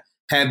Colombia,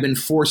 have been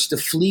forced to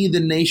flee the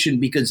nation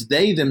because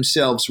they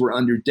themselves were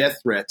under death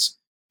threats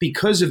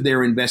because of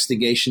their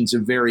investigations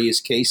of various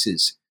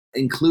cases,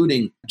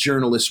 including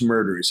journalist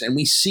murders. And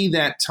we see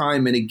that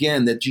time and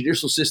again, that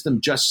judicial system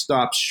just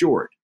stops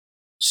short.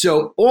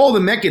 So all the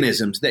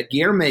mechanisms that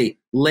Guilherme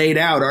laid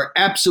out are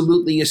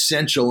absolutely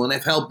essential and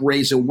have helped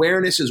raise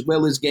awareness as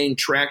well as gain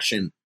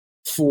traction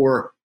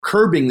for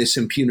curbing this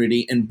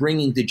impunity and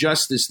bringing to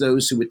justice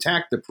those who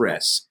attack the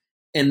press.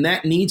 And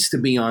that needs to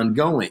be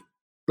ongoing.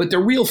 But the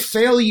real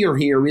failure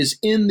here is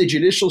in the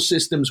judicial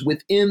systems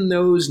within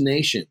those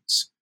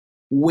nations,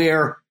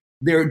 where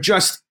they're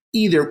just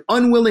either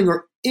unwilling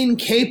or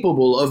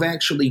incapable of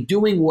actually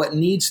doing what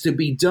needs to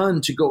be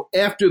done to go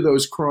after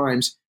those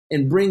crimes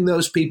and bring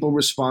those people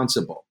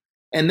responsible.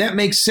 And that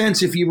makes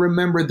sense if you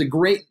remember the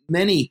great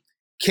many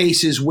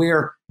cases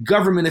where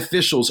government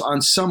officials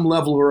on some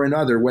level or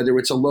another, whether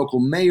it's a local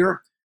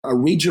mayor, a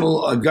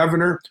regional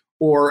governor,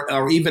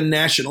 or even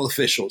national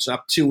officials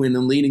up to and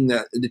leading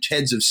the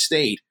heads of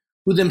state,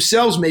 who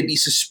themselves may be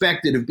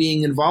suspected of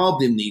being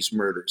involved in these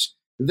murders.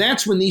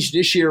 That's when these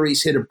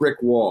judiciaries hit a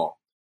brick wall.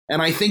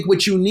 And I think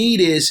what you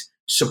need is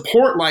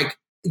support, like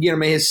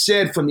Guilherme has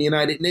said, from the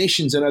United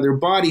Nations and other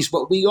bodies,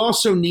 but we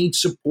also need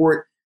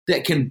support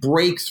that can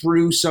break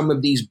through some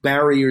of these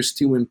barriers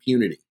to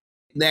impunity.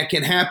 That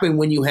can happen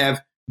when you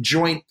have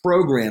joint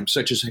programs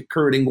such as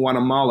occurred in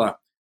Guatemala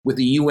with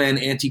the UN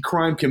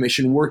Anti-Crime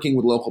Commission working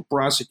with local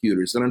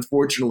prosecutors that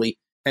unfortunately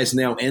has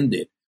now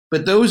ended.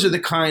 But those are the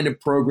kind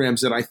of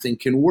programs that I think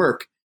can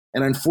work.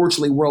 And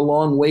unfortunately, we're a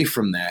long way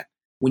from that.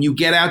 When you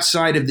get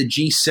outside of the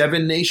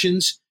G7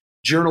 nations,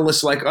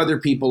 journalists like other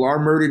people are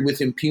murdered with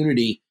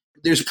impunity.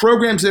 There's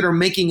programs that are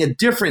making a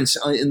difference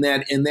in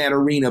that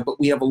arena, but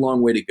we have a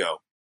long way to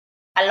go.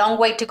 A long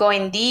way to go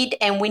indeed,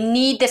 and we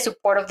need the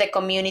support of the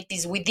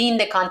communities within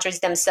the countries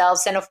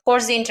themselves, and of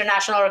course the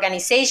international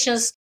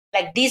organizations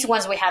like these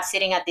ones we have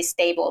sitting at this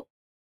table.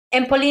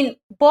 And Pauline,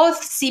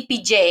 both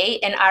CPJ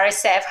and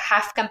RSF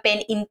have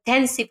campaigned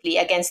intensively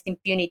against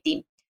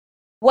impunity.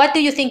 What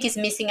do you think is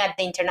missing at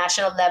the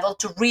international level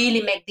to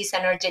really make this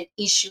an urgent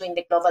issue in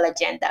the global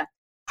agenda?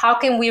 How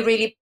can we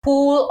really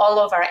pool all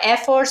of our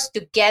efforts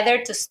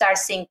together to start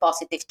seeing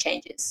positive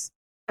changes?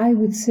 I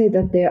would say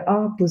that there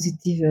are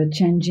positive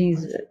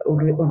changes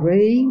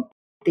already.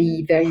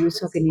 The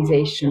various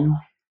organizations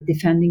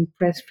defending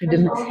press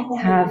freedom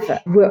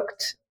have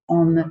worked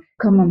on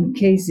common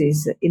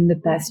cases in the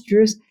past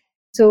years.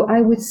 So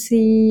I would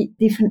see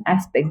different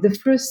aspects. The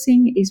first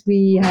thing is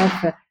we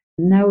have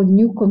now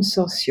new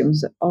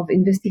consortiums of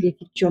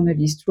investigative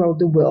journalists throughout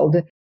the world,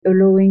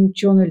 allowing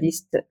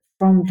journalists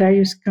from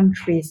various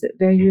countries,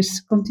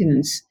 various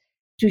continents,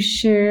 to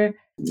share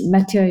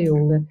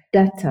material,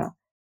 data,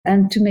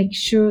 and to make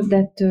sure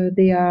that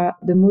they are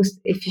the most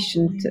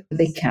efficient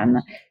they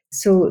can.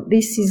 So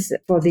this is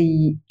for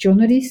the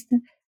journalists.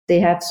 They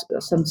have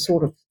some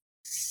sort of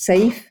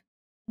safe,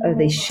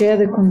 they share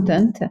the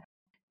content.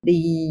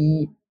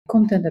 The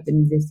content of an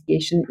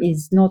investigation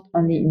is not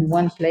only in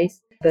one place,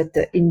 but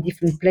in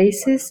different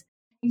places.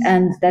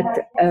 And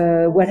that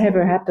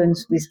whatever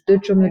happens with the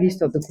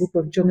journalist or the group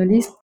of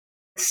journalists,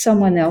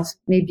 someone else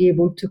may be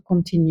able to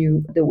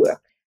continue the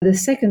work. The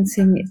second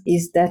thing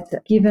is that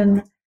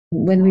given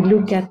when we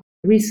look at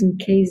recent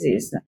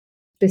cases,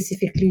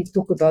 specifically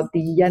talk about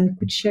the Jan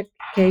Kuciak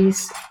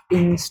case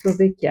in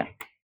Slovakia,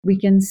 we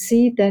can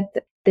see that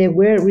there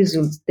were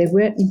results, there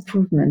were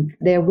improvements,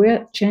 there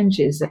were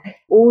changes.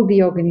 All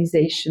the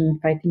organizations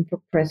fighting for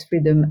press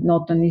freedom,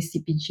 not only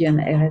CPJ and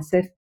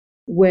RSF,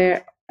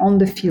 were on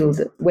the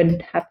field when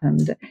it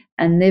happened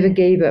and never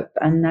gave up.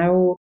 And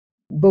now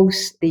both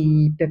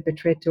the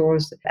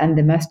perpetrators and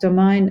the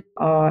mastermind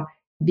are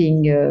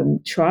being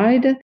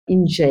tried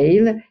in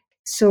jail.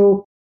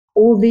 So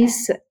all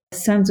this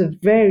sends a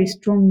very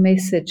strong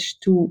message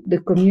to the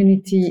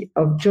community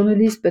of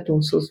journalists, but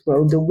also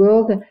throughout the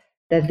world,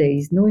 that there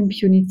is no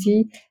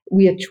impunity.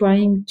 We are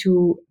trying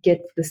to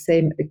get the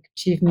same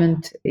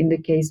achievement in the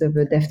case of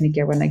Daphne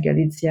Caruana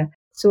Galizia.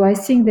 So I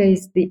think there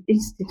is the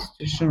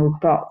institutional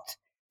part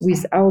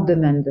with our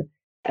demand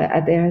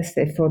at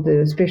RSF for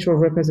the special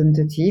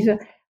representative.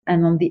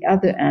 And on the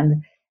other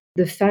hand,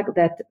 the fact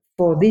that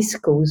for this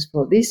cause,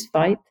 for this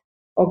fight,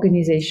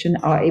 organizations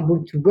are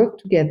able to work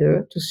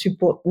together to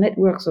support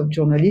networks of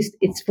journalists.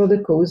 It's for the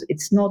cause.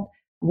 It's not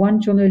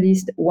one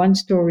journalist, one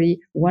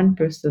story, one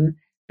person,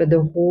 but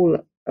the whole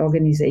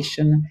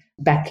organization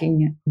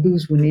backing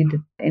those who need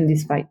in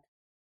this fight.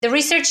 The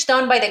research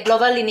done by the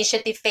Global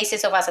Initiative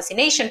Faces of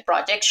Assassination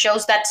Project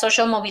shows that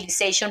social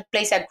mobilization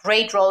plays a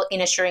great role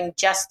in assuring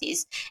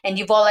justice, and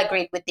you've all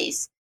agreed with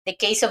this. The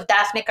case of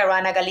Daphne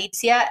Caruana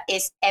Galizia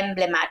is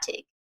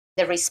emblematic.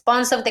 The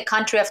response of the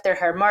country after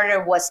her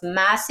murder was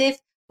massive,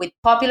 with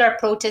popular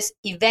protests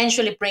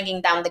eventually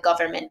bringing down the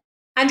government.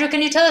 Andrew,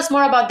 can you tell us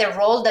more about the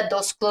role that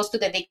those close to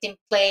the victim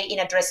play in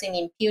addressing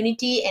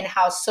impunity and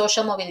how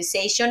social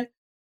mobilization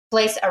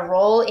plays a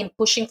role in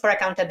pushing for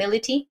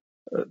accountability?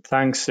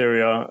 Thanks,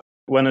 Syria.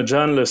 When a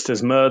journalist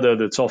is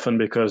murdered, it's often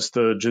because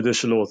the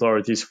judicial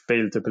authorities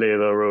failed to play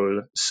their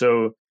role.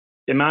 So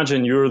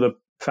imagine you're the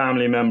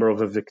family member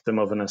of a victim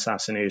of an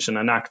assassination,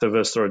 an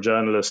activist or a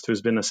journalist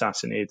who's been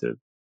assassinated.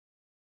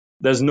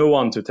 There's no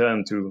one to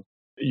turn to.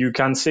 You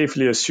can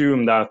safely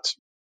assume that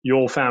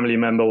your family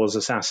member was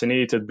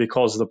assassinated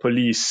because the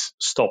police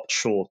stopped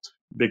short,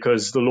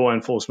 because the law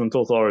enforcement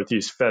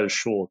authorities fell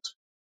short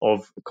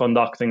of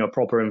conducting a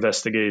proper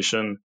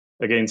investigation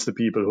against the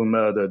people who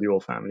murdered your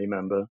family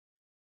member.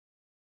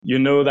 You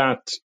know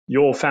that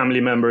your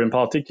family member in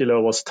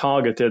particular was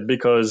targeted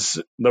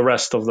because the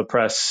rest of the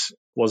press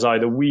was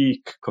either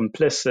weak,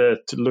 complicit,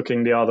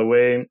 looking the other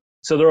way.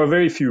 So there are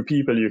very few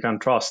people you can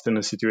trust in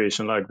a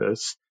situation like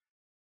this.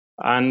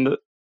 And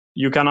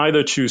you can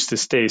either choose to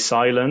stay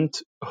silent,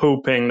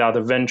 hoping that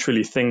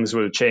eventually things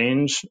will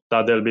change,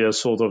 that there'll be a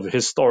sort of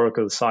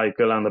historical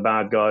cycle and the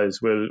bad guys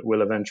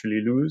will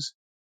eventually lose.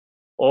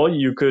 Or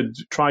you could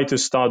try to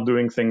start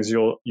doing things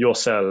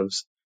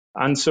yourselves.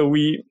 And so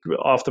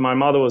after my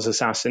mother was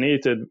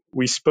assassinated,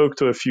 we spoke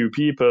to a few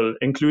people,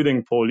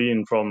 including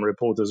Pauline from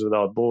Reporters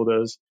Without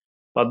Borders,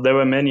 but there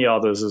were many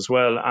others as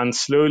well. And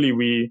slowly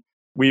we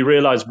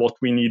realized what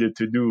we needed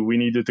to do. We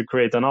needed to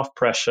create enough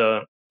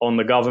pressure on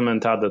the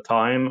government at the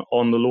time,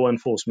 on the law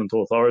enforcement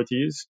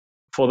authorities,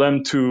 for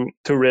them to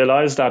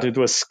realize that it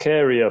was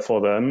scarier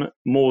for them,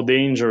 more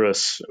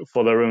dangerous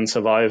for their own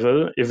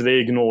survival, if they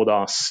ignored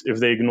us, if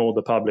they ignored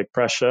the public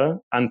pressure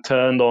and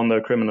turned on their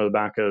criminal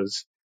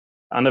backers.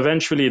 And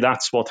eventually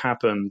that's what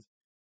happened.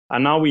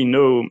 And now we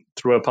know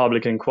through a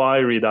public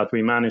inquiry that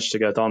we managed to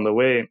get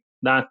underway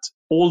that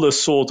all the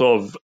sort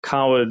of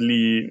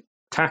cowardly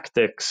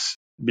tactics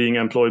being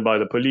employed by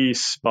the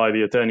police, by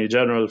the Attorney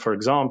General, for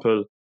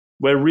example,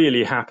 were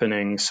really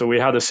happening. So we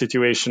had a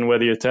situation where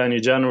the Attorney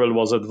General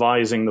was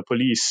advising the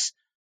police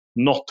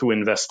not to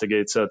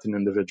investigate certain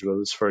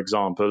individuals, for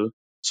example,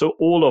 So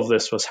all of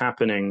this was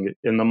happening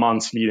in the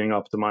months leading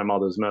up to my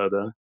mother's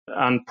murder,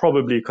 and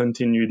probably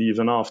continued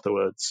even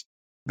afterwards.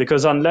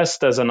 Because unless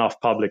there's enough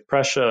public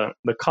pressure,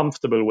 the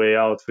comfortable way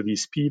out for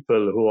these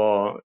people who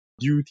are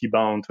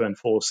duty-bound to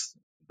enforce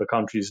the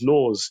country's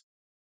laws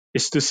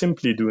is to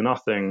simply do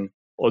nothing,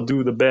 or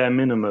do the bare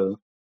minimal,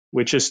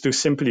 which is to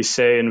simply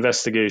say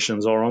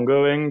investigations are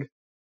ongoing,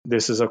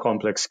 this is a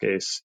complex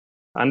case.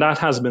 And that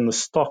has been the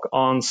stock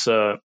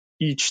answer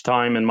each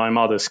time in my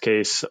mother's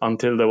case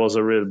until there was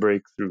a real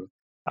breakthrough,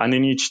 and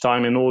in each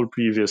time in all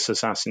previous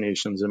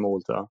assassinations in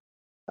Malta.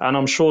 And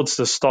I'm sure it's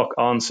the stock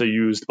answer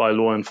used by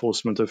law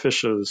enforcement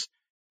officials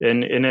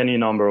in any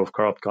number of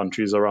corrupt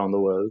countries around the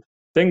world.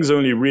 Things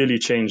only really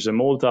changed in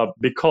Malta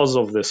because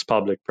of this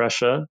public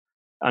pressure,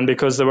 and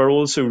because there were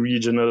also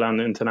regional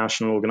and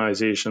international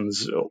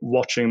organizations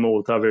watching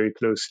Malta very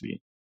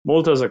closely.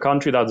 Malta is a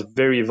country that's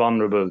very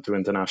vulnerable to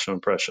international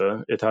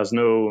pressure. It has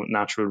no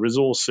natural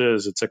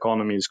resources, its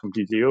economy is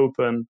completely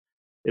open,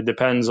 it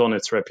depends on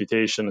its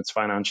reputation, its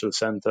financial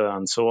center,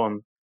 and so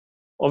on.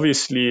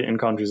 Obviously, in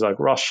countries like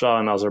Russia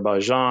and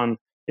Azerbaijan,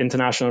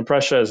 international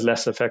pressure is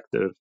less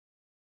effective,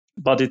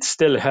 but it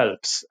still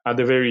helps. At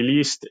the very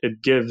least,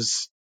 it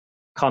gives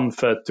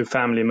comfort to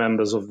family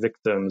members of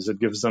victims. It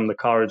gives them the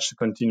courage to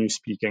continue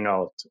speaking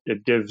out.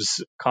 It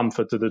gives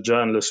comfort to the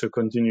journalists who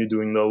continue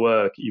doing their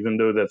work, even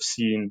though they've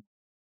seen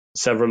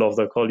several of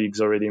their colleagues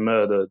already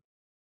murdered.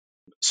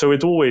 So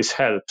it always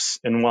helps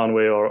in one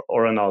way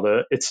or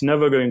another. It's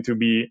never going to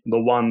be the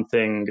one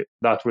thing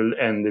that will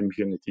end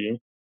impunity,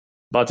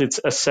 but it's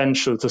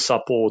essential to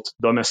support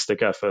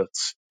domestic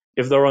efforts.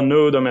 If there are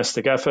no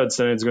domestic efforts,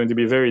 then it's going to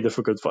be very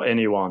difficult for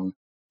anyone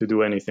to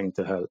do anything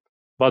to help.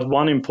 But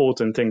one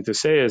important thing to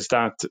say is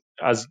that,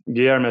 as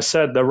Guillermo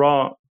said, there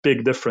are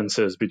big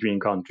differences between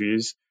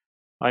countries.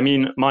 I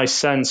mean, my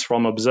sense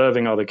from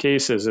observing other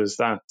cases is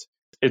that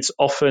it's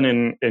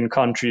often in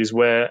countries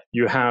where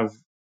you have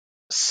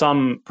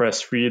some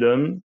press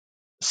freedom,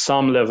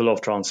 some level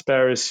of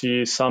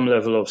transparency, some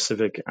level of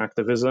civic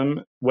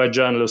activism, where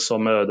journalists are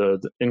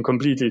murdered. In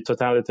completely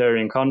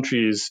totalitarian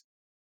countries,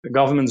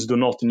 governments do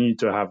not need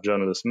to have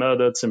journalists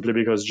murdered simply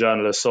because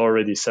journalists are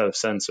already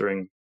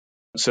self-censoring.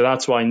 So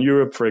that's why in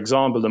Europe, for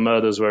example, the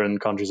murders were in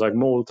countries like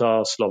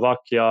Malta,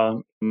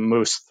 Slovakia.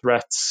 Most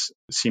threats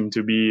seem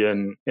to be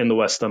in the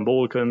Western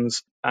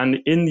Balkans. And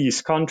in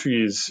these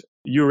countries,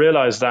 you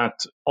realize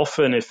that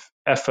often if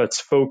efforts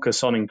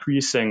focus on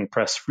increasing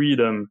press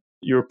freedom,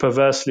 you're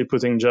perversely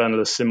putting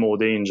journalists in more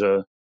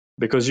danger,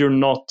 because you're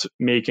not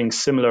making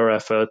similar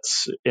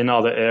efforts in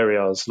other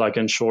areas, like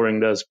ensuring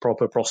there's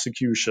proper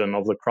prosecution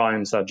of the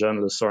crimes that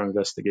journalists are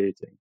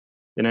investigating,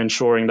 in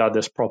ensuring that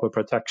there's proper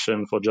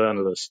protection for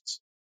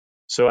journalists.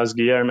 So as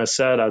Guillermo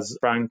said, as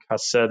Frank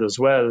has said as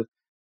well,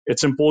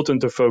 it's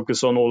important to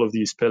focus on all of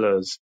these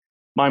pillars.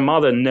 My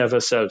mother never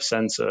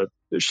self-censored.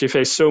 She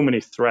faced so many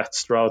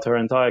threats throughout her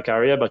entire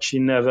career, but she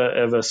never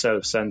ever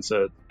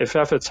self-censored. If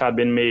efforts had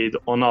been made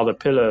on other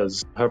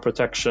pillars, her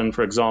protection,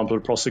 for example,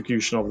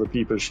 prosecution of the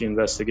people she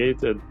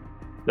investigated,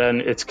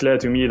 then it's clear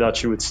to me that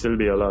she would still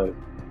be alive.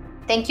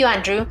 Thank you,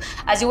 Andrew.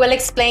 As you well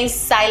explained,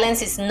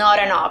 silence is not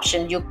an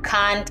option. You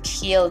can't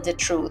kill the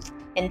truth.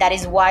 And that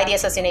is why the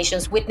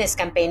Assassinations Witness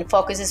campaign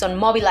focuses on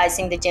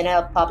mobilizing the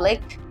general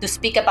public to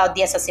speak about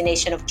the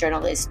assassination of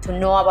journalists, to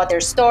know about their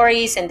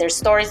stories and their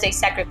stories they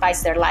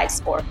sacrificed their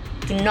lives for,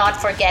 to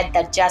not forget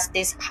that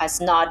justice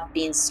has not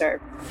been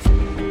served.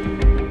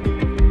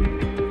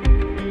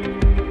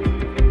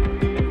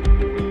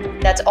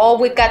 That's all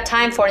we've got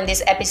time for in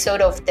this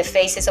episode of The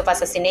Faces of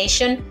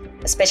Assassination.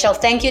 A special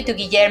thank you to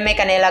Guillermo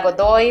Canella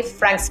Godoy,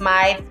 Frank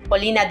Smythe,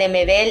 Paulina de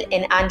Mebel,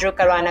 and Andrew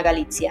Caruana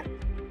Galizia.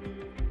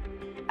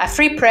 A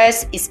free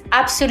press is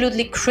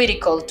absolutely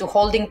critical to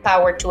holding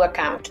power to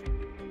account.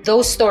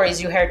 Those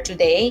stories you heard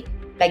today,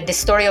 like the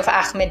story of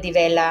Ahmed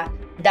Divela,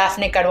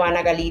 Daphne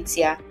Caruana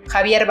Galizia,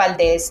 Javier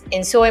Valdez,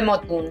 and Zoe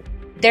Motun,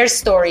 their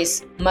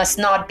stories must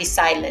not be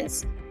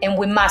silenced, and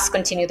we must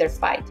continue their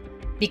fight.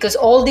 Because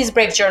all these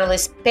brave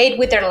journalists paid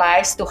with their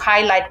lives to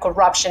highlight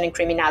corruption and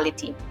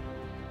criminality.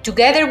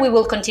 Together, we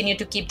will continue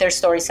to keep their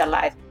stories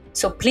alive.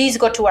 So please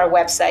go to our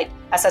website,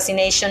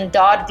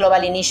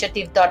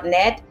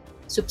 assassination.globalinitiative.net,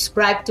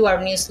 subscribe to our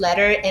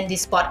newsletter and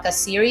this podcast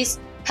series.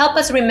 Help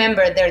us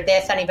remember their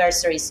death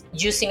anniversaries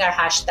using our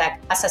hashtag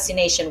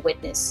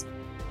 #AssassinationWitness.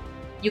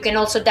 You can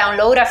also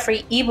download a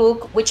free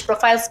ebook which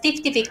profiles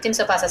 50 victims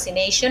of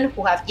assassination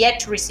who have yet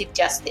to receive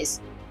justice.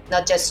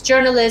 Not just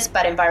journalists,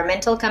 but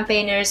environmental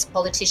campaigners,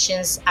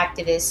 politicians,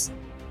 activists.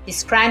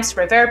 These crimes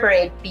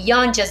reverberate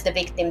beyond just the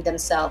victim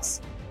themselves.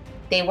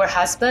 They were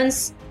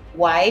husbands,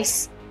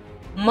 wives,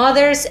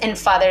 mothers and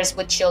fathers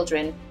with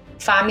children,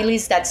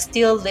 families that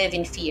still live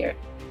in fear,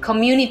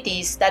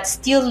 communities that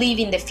still live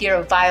in the fear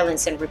of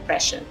violence and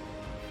repression.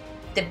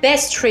 The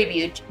best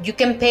tribute you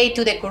can pay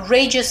to the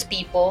courageous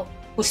people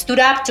who stood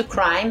up to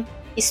crime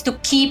is to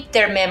keep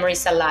their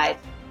memories alive,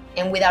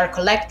 and with our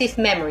collective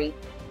memory,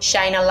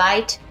 shine a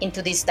light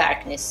into this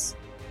darkness.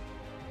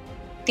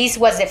 This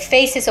was the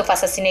Faces of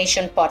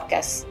Assassination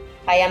podcast.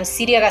 I am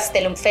Siria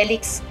Gastelum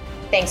Felix.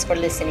 Thanks for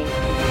listening.